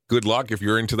 So, good luck if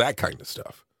you're into that kind of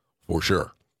stuff, for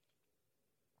sure.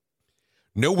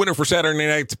 No winner for Saturday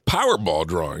night's Powerball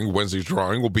drawing. Wednesday's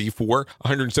drawing will be for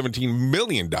 $117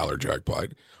 million jackpot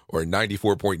or a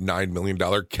 $94.9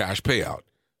 million cash payout.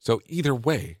 So, either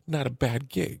way, not a bad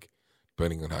gig,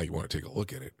 depending on how you want to take a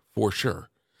look at it, for sure.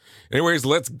 Anyways,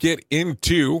 let's get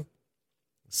into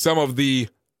some of the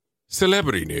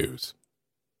celebrity news.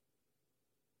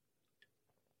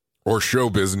 Or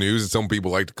showbiz news, as some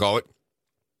people like to call it.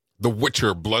 The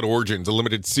Witcher Blood Origins, a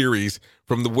limited series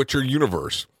from the Witcher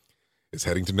universe, is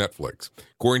heading to Netflix.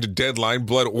 According to Deadline,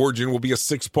 Blood Origin will be a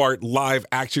 6-part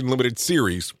live-action limited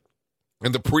series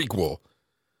and the prequel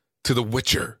to The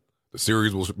Witcher. The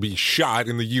series will be shot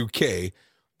in the UK,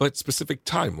 but specific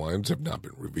timelines have not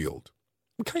been revealed.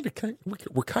 We're kind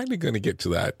of going to get to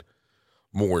that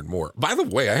more and more. By the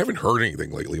way, I haven't heard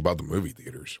anything lately about the movie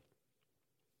theaters.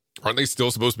 Aren't they still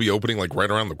supposed to be opening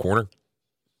right around the corner?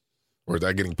 Or is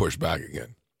that getting pushed back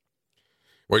again?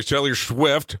 Well, Taylor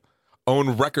Swift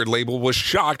own record label was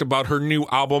shocked about her new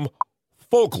album,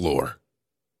 Folklore.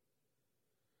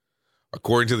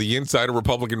 According to the Insider,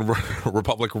 Republic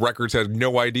Records had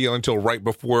no idea until right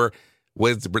before it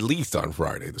was released on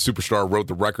Friday. The superstar wrote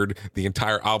the record, the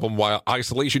entire album, while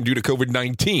isolation due to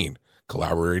COVID-19,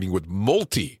 collaborating with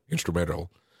multi-instrumentalist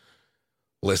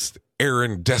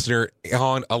Aaron Dessner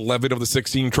on 11 of the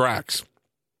 16 tracks.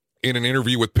 In an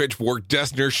interview with Pitchfork,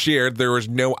 Dessner shared there was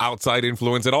no outside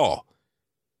influence at all.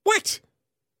 What?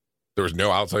 There was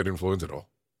no outside influence at all.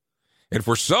 And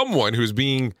for someone who's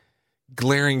being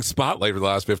glaring spotlight for the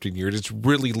last 15 years, it's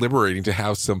really liberating to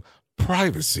have some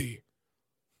privacy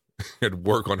and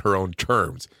work on her own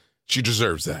terms. She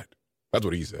deserves that. That's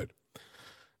what he said.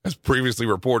 As previously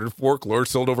reported, Folklore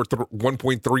sold over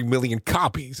 1.3 million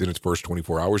copies in its first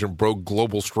 24 hours and broke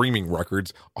global streaming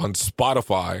records on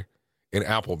Spotify and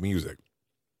Apple Music.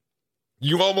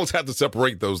 You almost had to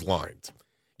separate those lines.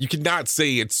 You cannot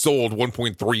say it sold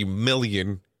 1.3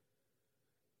 million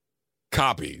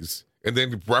copies and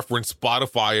then reference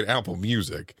Spotify and Apple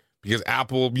Music because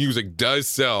Apple Music does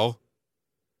sell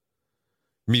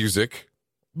music,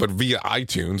 but via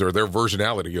iTunes or their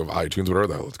versionality of iTunes, whatever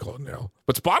the hell it's called now.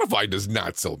 But Spotify does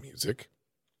not sell music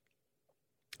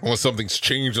unless something's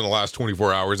changed in the last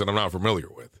 24 hours that I'm not familiar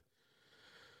with.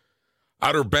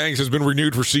 Outer Banks has been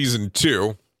renewed for season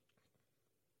 2.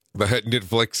 The hit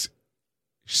Netflix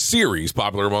series,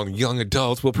 popular among young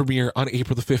adults, will premiere on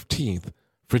April the 15th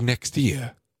for next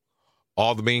year.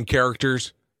 All the main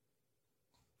characters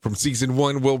from season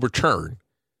 1 will return.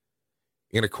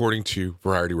 And according to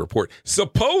Variety Report,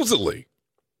 supposedly,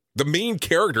 the main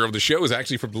character of the show is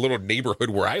actually from the little neighborhood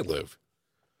where I live.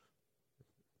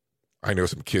 I know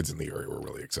some kids in the area were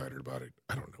really excited about it.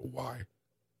 I don't know why.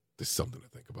 There's something to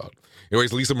think about.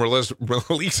 Anyways,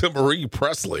 Lisa Marie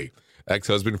Presley,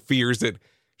 ex-husband, fears that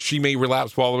she may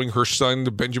relapse following her son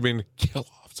Benjamin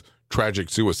Kiloff's tragic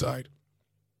suicide.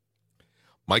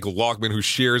 Michael Lockman, who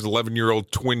shares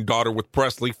 11-year-old twin daughter with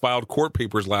Presley, filed court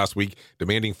papers last week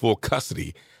demanding full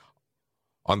custody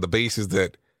on the basis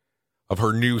of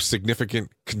her new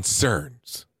significant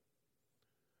concerns.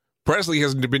 Presley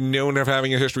has been known of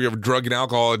having a history of drug and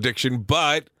alcohol addiction,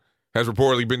 but has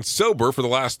reportedly been sober for the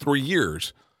last 3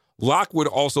 years. Lockwood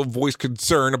also voiced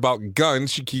concern about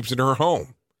guns she keeps in her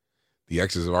home. The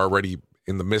exes are already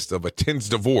in the midst of a tense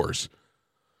divorce,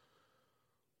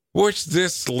 which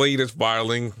this latest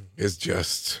filing is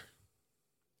just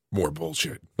more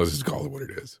bullshit. Let's just call it what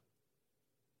it is.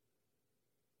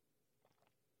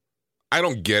 I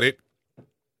don't get it.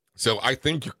 So I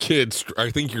think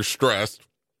you're stressed.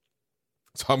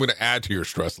 So I'm going to add to your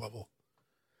stress level.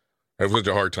 I have such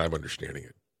a hard time understanding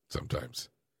it sometimes.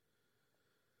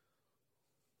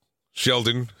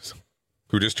 Sheldon,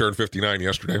 who just turned 59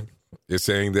 yesterday, is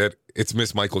saying that it's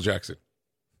Miss Michael Jackson.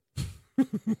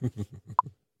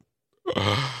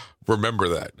 Remember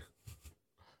that.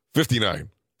 59.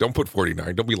 Don't put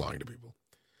 49. Don't be lying to people.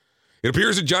 It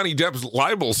appears that Johnny Depp's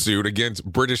libel suit against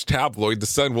British tabloid The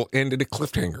Sun will end in a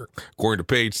cliffhanger. According to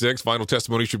Page 6, final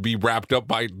testimony should be wrapped up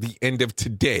by the end of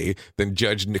today. Then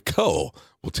Judge Nicole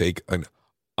will take an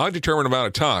undetermined amount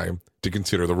of time to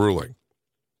consider the ruling.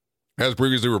 As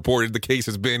previously reported, the case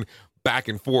has been back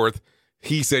and forth.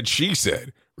 He said, she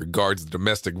said, regards the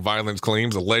domestic violence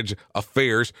claims, alleged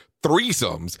affairs,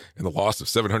 threesomes, and the loss of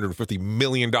 $750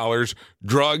 million,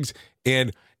 drugs,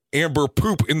 and Amber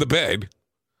poop in the bed.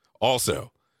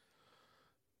 Also,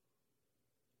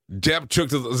 Depp took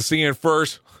to the stand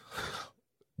first,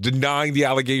 denying the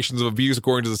allegations of abuse,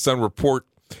 according to the Sun report.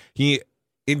 He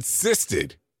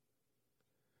insisted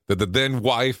that the then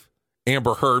wife,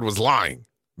 Amber Heard, was lying.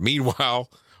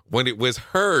 Meanwhile, when it was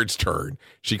Heard's turn,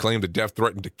 she claimed that Depp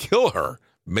threatened to kill her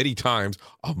many times,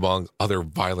 among other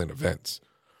violent events.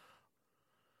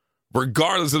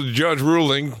 Regardless of the judge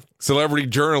ruling, celebrity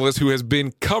journalists who has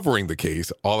been covering the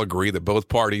case all agree that both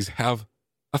parties have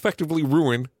effectively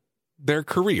ruined their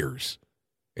careers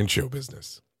in show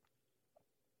business.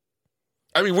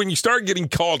 I mean, when you start getting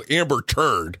called Amber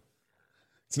Turd,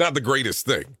 it's not the greatest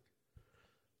thing.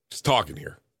 Just talking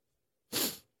here.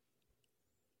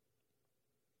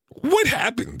 What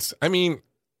happens? I mean,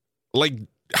 like,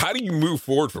 how do you move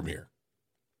forward from here?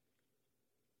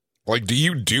 Like, do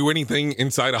you do anything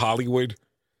inside of Hollywood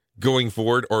going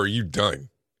forward, or are you done?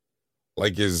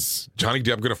 Like, is Johnny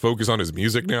Depp going to focus on his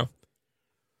music now?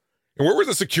 And where were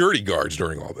the security guards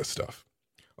during all this stuff?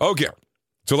 Okay,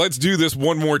 so let's do this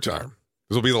one more time.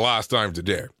 This will be the last time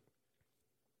today.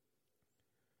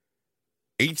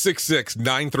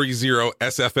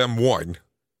 866-930-SFM1.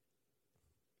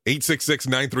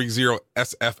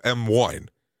 866-930-SFM1.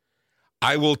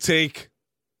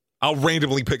 I'll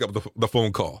randomly pick up the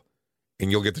phone call, and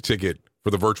you'll get the ticket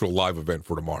for the virtual live event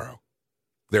for tomorrow.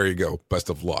 There you go. Best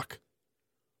of luck.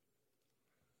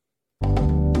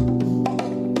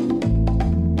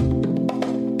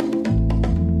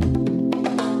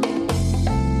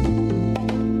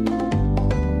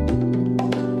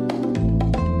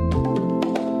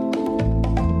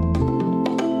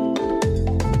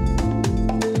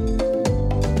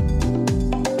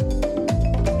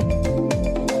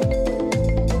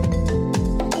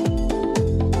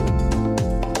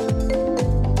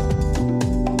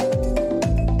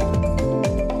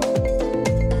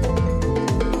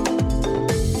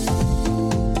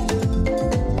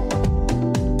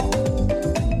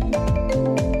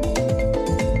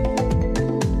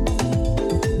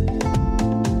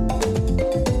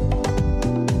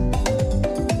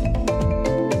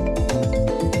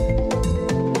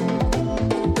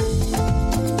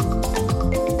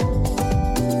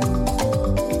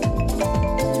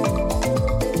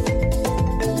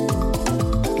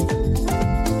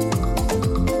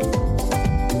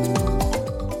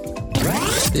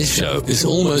 Show is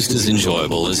almost as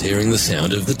enjoyable as hearing the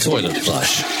sound of the toilet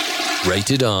flush.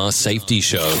 Rated R Safety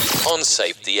Show on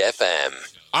Safety FM.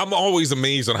 I'm always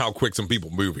amazed on how quick some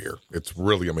people move here. It's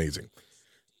really amazing.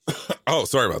 Oh,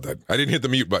 sorry about that. I didn't hit the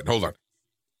mute button. Hold on.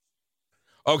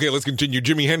 Okay, let's continue.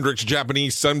 Jimi Hendrix's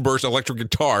Japanese Sunburst electric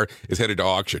guitar is headed to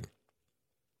auction.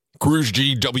 Cruise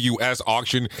GWS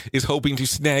Auction is hoping to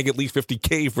snag at least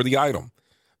 $50K for the item.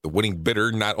 The winning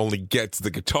bidder not only gets the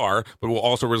guitar, but will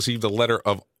also receive the letter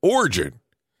of origin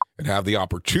and have the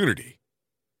opportunity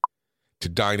to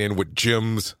dine in with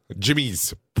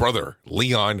Jimmy's brother,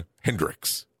 Leon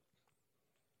Hendrix.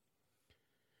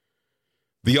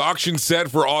 The auction set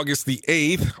for August the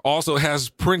 8th also has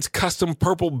Prince custom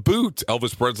purple boots,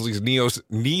 Elvis Presley's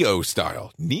Neo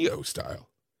style.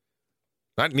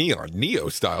 Not neon, Neo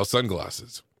style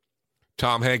sunglasses.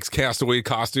 Tom Hanks' Castaway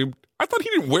costume. I thought he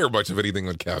didn't wear much of anything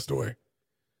on Castaway.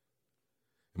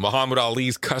 Muhammad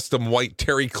Ali's custom white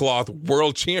terry cloth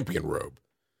world champion robe.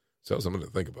 So something to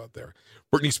think about there.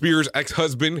 Britney Spears'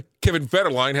 ex-husband, Kevin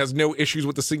Federline, has no issues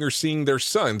with the singer seeing their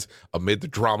sons amid the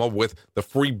drama with the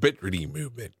Free Britney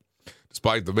movement.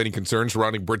 Despite the many concerns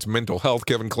surrounding Brit's mental health,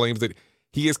 Kevin claims that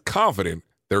he is confident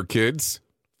their kids,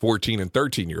 14 and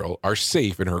 13-year-old, are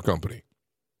safe in her company.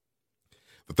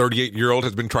 The 38-year-old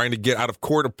has been trying to get out of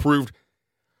court-approved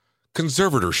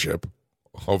conservatorship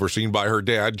overseen by her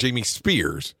dad, Jamie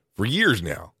Spears, for years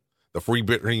now. The Free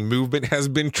Britney movement has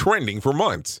been trending for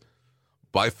months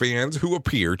by fans who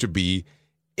appear to be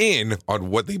in on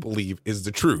what they believe is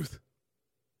the truth,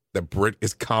 that Brit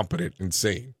is competent and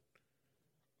sane.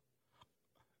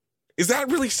 Is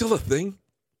that really still a thing?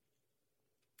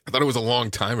 I thought it was a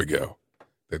long time ago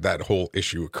that whole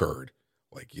issue occurred.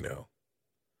 Like,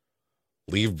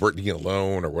 leave Britney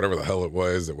alone or whatever the hell it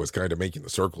was that was kind of making the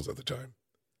circles at the time.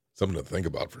 Something to think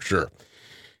about for sure.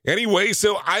 Anyway,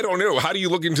 so I don't know. How do you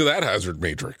look into that hazard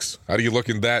matrix? How do you look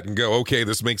in that and go, okay,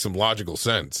 this makes some logical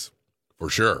sense? For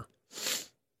sure.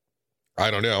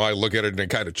 I don't know. I look at it and I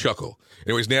kind of chuckle.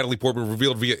 Anyways, Natalie Portman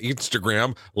revealed via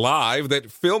Instagram Live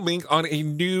that filming on a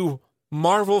new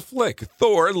Marvel flick,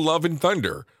 Thor: Love and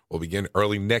Thunder, will begin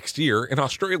early next year in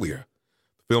Australia.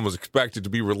 The film is expected to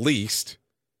be released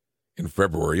in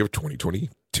February of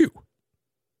 2022.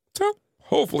 So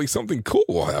hopefully something cool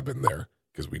will happen there,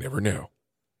 because we never know.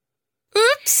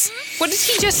 Oops! What did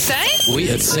he just say? We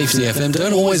at Safety FM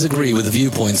don't always agree with the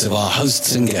viewpoints of our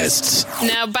hosts and guests.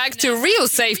 Now back to real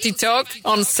safety talk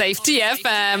on Safety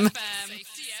FM.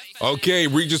 Okay,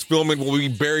 Regis Philbin will be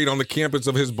buried on the campus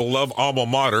of his beloved alma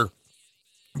mater,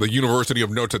 the University of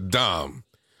Notre Dame.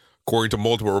 According to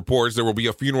multiple reports, there will be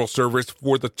a funeral service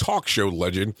for the talk show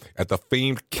legend at the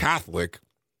famed Catholic.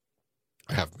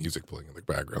 I have music playing in the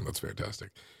background. That's fantastic.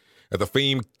 At the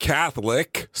famed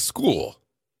Catholic School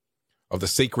of the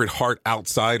Sacred Heart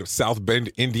outside of South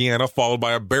Bend, Indiana, followed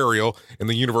by a burial in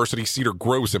the University Cedar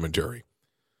Grove Cemetery.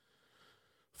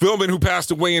 Philbin, who passed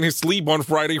away in his sleep on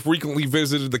Friday, frequently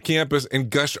visited the campus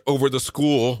and gushed over the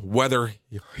school whether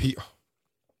he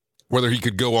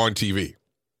could go on TV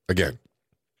again.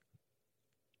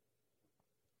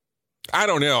 I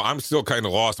don't know. I'm still kind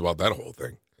of lost about that whole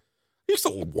thing. I used to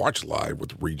watch Live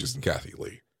with Regis and Kathy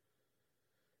Lee.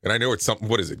 And I know it's something,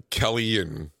 what is it, Kelly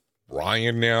and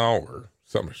Ryan now, or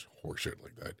some horseshit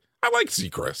like that. I like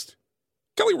Seacrest.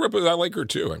 Kelly Ripa, I like her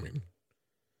too. I mean,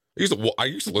 I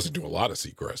used to listen to a lot of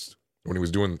Seacrest when he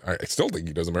was doing, I still think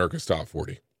he does America's Top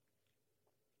 40.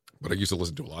 But I used to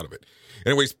listen to a lot of it.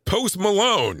 Anyways, Post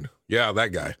Malone, yeah,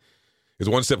 that guy, is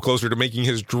one step closer to making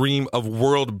his dream of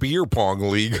World Beer Pong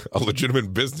League a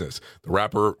legitimate business. The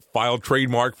rapper filed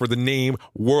trademark for the name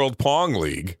World Pong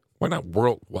League. Why not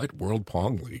World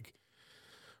Pong League?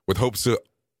 With hopes of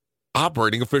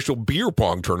operating official beer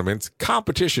pong tournaments,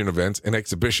 competition events, and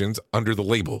exhibitions under the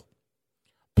label.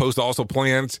 Post also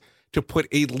plans to put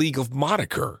a league of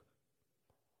moniker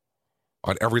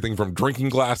on everything from drinking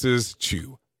glasses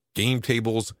to game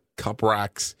tables, cup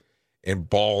racks, and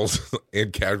balls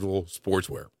and casual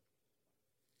sportswear.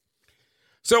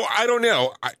 So I don't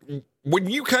know. When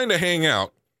you kind of hang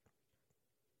out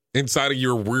inside of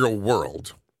your real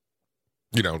world,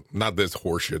 not this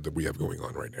horseshit that we have going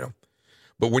on right now,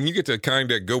 but when you get to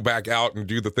kind of go back out and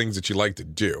do the things that you like to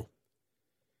do,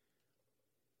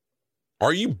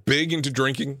 are you big into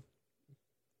drinking?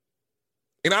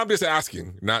 And I'm just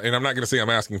asking, and I'm not going to say I'm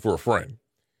asking for a friend,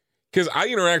 because I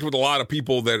interact with a lot of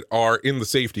people that are in the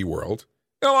safety world,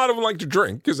 and a lot of them like to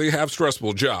drink because they have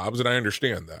stressful jobs, and I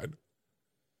understand that.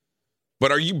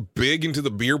 But are you big into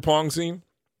the beer pong scene?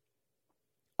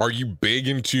 Are you big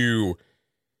into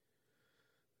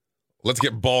let's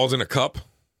get balls in a cup?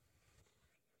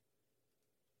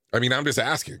 I mean, I'm just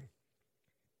asking.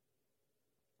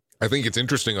 I think it's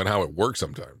interesting on how it works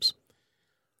sometimes.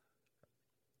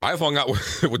 I've hung out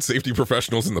with safety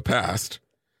professionals in the past.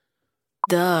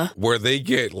 Duh. Where they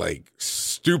get like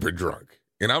stupid drunk.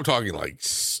 And I'm talking like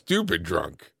stupid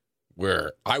drunk,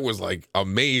 where I was like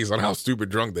amazed on how stupid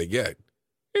drunk they get.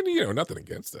 And, you know, nothing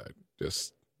against that.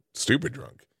 Just stupid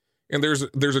drunk. And there's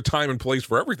a time and place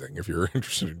for everything if you're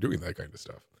interested in doing that kind of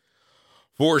stuff.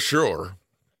 For sure.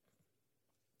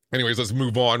 Anyways, let's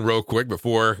move on real quick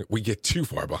before we get too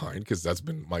far behind, because that's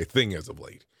been my thing as of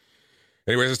late.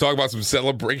 Anyways, let's talk about some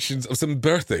celebrations of some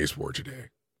birthdays for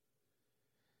today.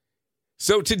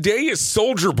 So today is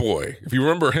Soulja Boy, if you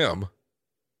remember him.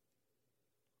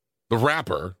 The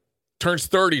rapper turns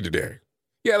 30 today.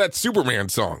 Yeah, that Superman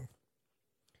song.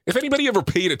 If anybody ever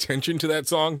paid attention to that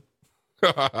song,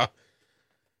 I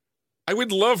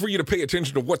would love for you to pay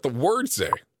attention to what the words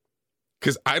say,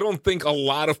 because I don't think a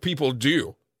lot of people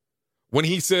do. When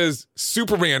he says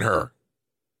Superman her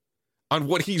on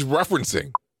what he's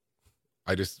referencing,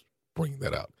 I just bring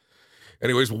that up.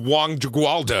 Anyways, Juan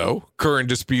Guaido, current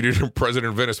disputed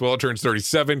president of Venezuela, turns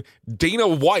 37. Dana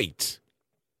White,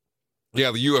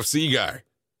 yeah, the UFC guy,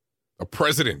 a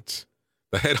president,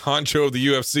 the head honcho of the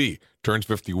UFC, turns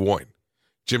 51.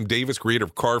 Jim Davis, creator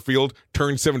of Garfield,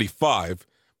 turns 75.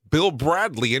 Bill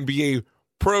Bradley, NBA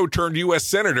pro turned U.S.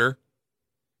 senator,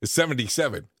 is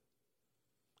 77.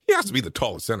 He has to be the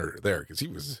tallest senator there, because he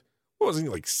was, what was he,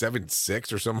 like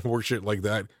 7'6" or some more shit like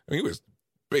that? I mean, he was a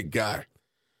big guy.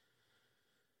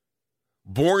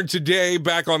 Born today,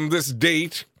 back on this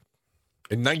date,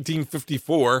 in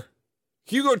 1954,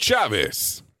 Hugo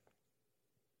Chavez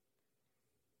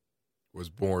was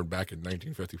born back in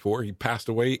 1954. He passed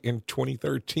away in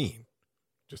 2013.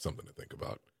 Just something to think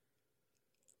about.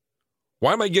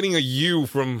 Why am I getting a U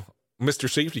from Mr.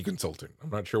 Safety Consultant? I'm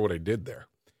not sure what I did there.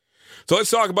 So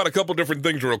let's talk about a couple different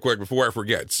things real quick before I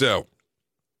forget. So,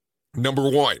 number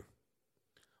one,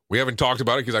 we haven't talked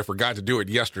about it because I forgot to do it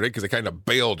yesterday because I kind of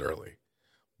bailed early.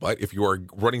 But if you are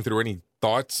running through any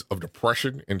thoughts of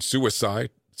depression and suicidal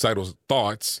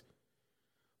thoughts,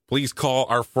 please call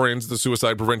our friends, the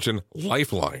Suicide Prevention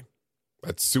Lifeline.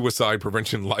 That's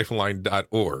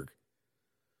suicidepreventionlifeline.org.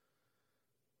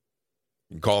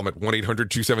 You can call them at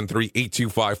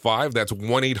 1-800-273-8255. That's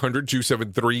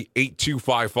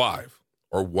 1-800-273-8255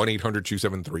 or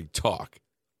 1-800-273-TALK.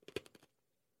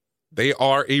 They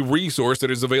are a resource that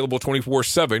is available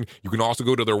 24/7. You can also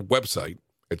go to their website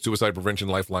at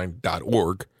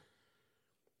suicidepreventionlifeline.org.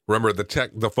 Remember,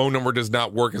 the phone number does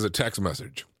not work as a text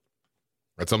message.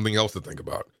 That's something else to think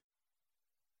about.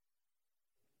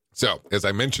 So, as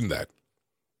I mentioned that,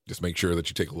 just make sure that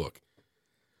you take a look.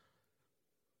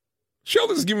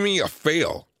 Sheldon's giving me a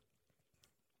fail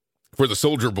for the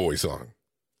Soulja Boy song.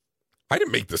 I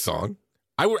didn't make the song.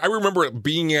 I remember it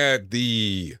being at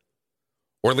the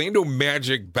Orlando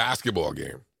Magic basketball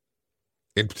game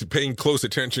and paying close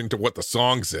attention to what the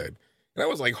song said. And I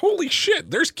was like, holy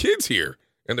shit, there's kids here.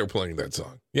 And they're playing that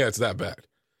song. Yeah, it's that bad.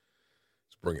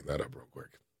 Just bringing that up real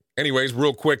quick. Anyways,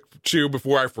 real quick, Chew,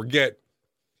 before I forget,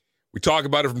 we talk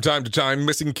about it from time to time,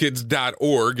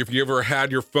 missingkids.org. If you ever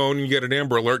had your phone and you get an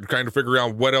Amber Alert and trying to figure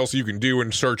out what else you can do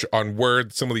and search on where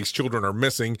some of these children are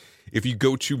missing, if you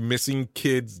go to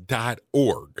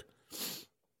missingkids.org,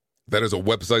 that is a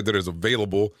website that is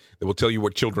available that will tell you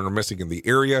what children are missing in the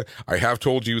area. I have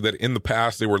told you that in the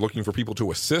past they were looking for people to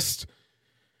assist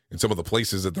in some of the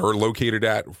places that they're located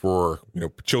at for,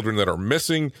 children that are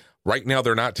missing. Right now,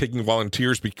 they're not taking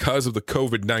volunteers because of the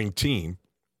COVID-19.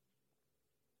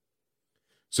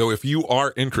 So if you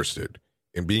are interested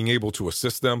in being able to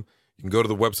assist them, you can go to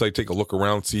the website, take a look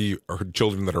around, see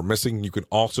children that are missing. You can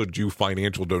also do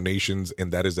financial donations,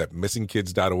 and that is at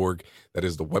missingkids.org. That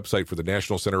is the website for the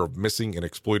National Center of Missing and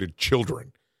Exploited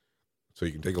Children. So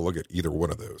you can take a look at either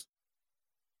one of those.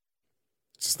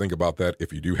 Just think about that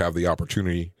if you do have the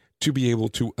opportunity to be able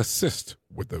to assist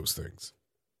with those things.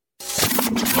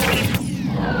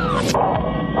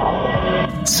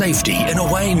 Safety in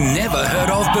a way never heard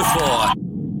of before.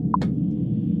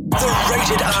 The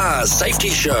Rated R Safety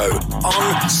Show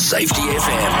on Safety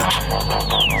FM.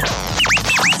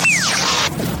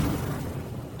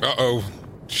 Uh-oh.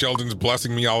 Sheldon's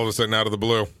blessing me all of a sudden out of the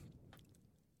blue.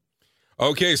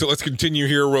 Okay, so let's continue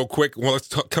here real quick. Well, let's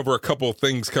cover a couple of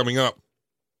things coming up.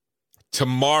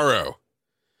 Tomorrow,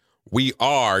 we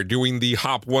are doing the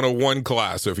Hop 101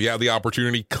 class. So if you have the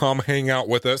opportunity, come hang out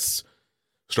with us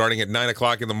starting at 9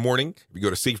 o'clock in the morning. If you go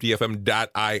to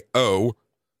safetyfm.io,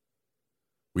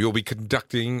 we will be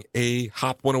conducting a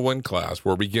Hop 101 class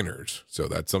for beginners. So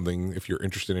that's something, if you're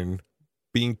interested in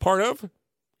being part of,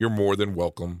 you're more than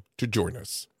welcome to join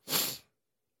us.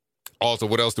 Also,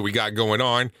 what else do we got going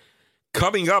on?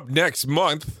 Coming up next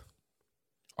month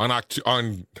on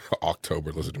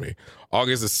October, listen to me,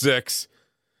 August the 6th,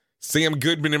 Sam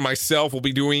Goodman and myself will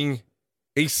be doing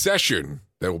a session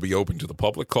that will be open to the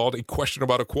public called A Question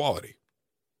About Equality.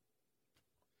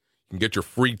 You can get your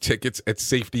free tickets at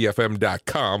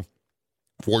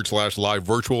safetyfm.com/live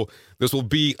virtual. This will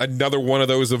be another one of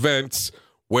those events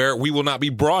where we will not be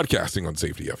broadcasting on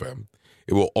Safety FM.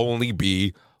 It will only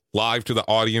be live to the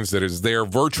audience that is there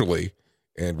virtually,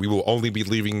 and we will only be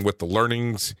leaving with the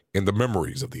learnings and the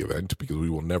memories of the event because we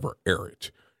will never air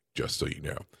it, just so you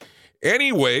know.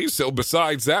 Anyway, so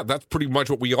besides that, that's pretty much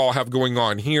what we all have going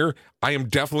on here. I am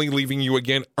definitely leaving you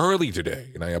again early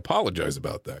today, and I apologize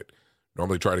about that.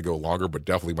 Normally try to go longer, but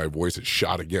definitely my voice is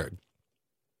shot again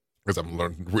because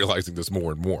I'm realizing this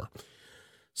more and more.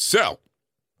 So,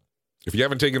 if you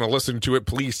haven't taken a listen to it,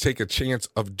 please take a chance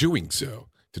of doing so.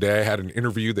 Today I had an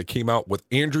interview that came out with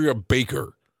Andrea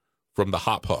Baker from the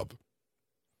Hop Hub.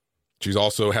 She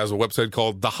also has a website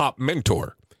called The Hop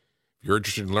Mentor. If you're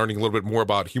interested in learning a little bit more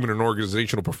about human and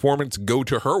organizational performance, go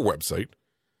to her website.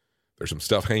 There's some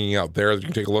stuff hanging out there that you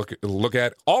can take a look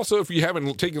at. Also, if you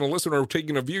haven't taken a listen or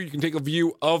taken a view, you can take a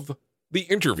view of the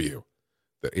interview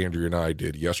that Andrea and I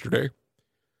did yesterday.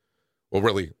 Well,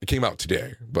 really, it came out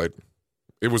today, but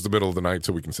it was the middle of the night,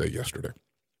 so we can say yesterday.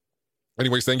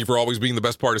 Anyways, thank you for always being the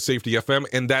best part of Safety FM,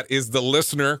 and that is the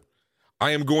listener.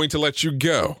 I am going to let you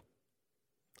go.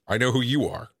 I know who you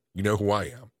are. You know who I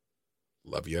am.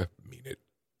 Love you. Mean it.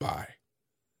 Bye.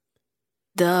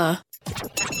 Duh.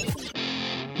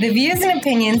 The views and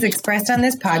opinions expressed on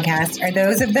this podcast are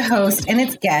those of the host and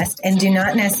its guest and do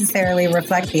not necessarily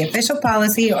reflect the official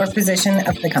policy or position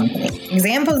of the company.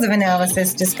 Examples of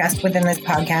analysis discussed within this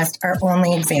podcast are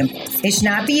only examples. They should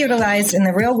not be utilized in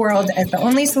the real world as the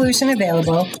only solution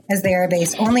available, as they are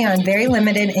based only on very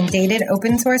limited and dated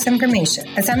open source information.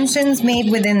 Assumptions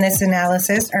made within this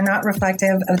analysis are not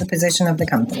reflective of the position of the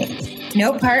company.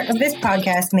 No part of this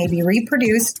podcast may be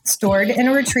reproduced, stored in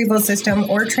a retrieval system,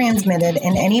 or transmitted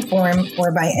in any form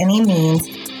or by any means,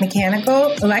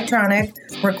 mechanical, electronic,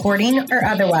 recording, or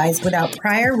otherwise, without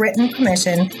prior written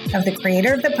permission of the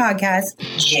creator of the podcast,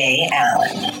 Jay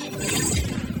Allen.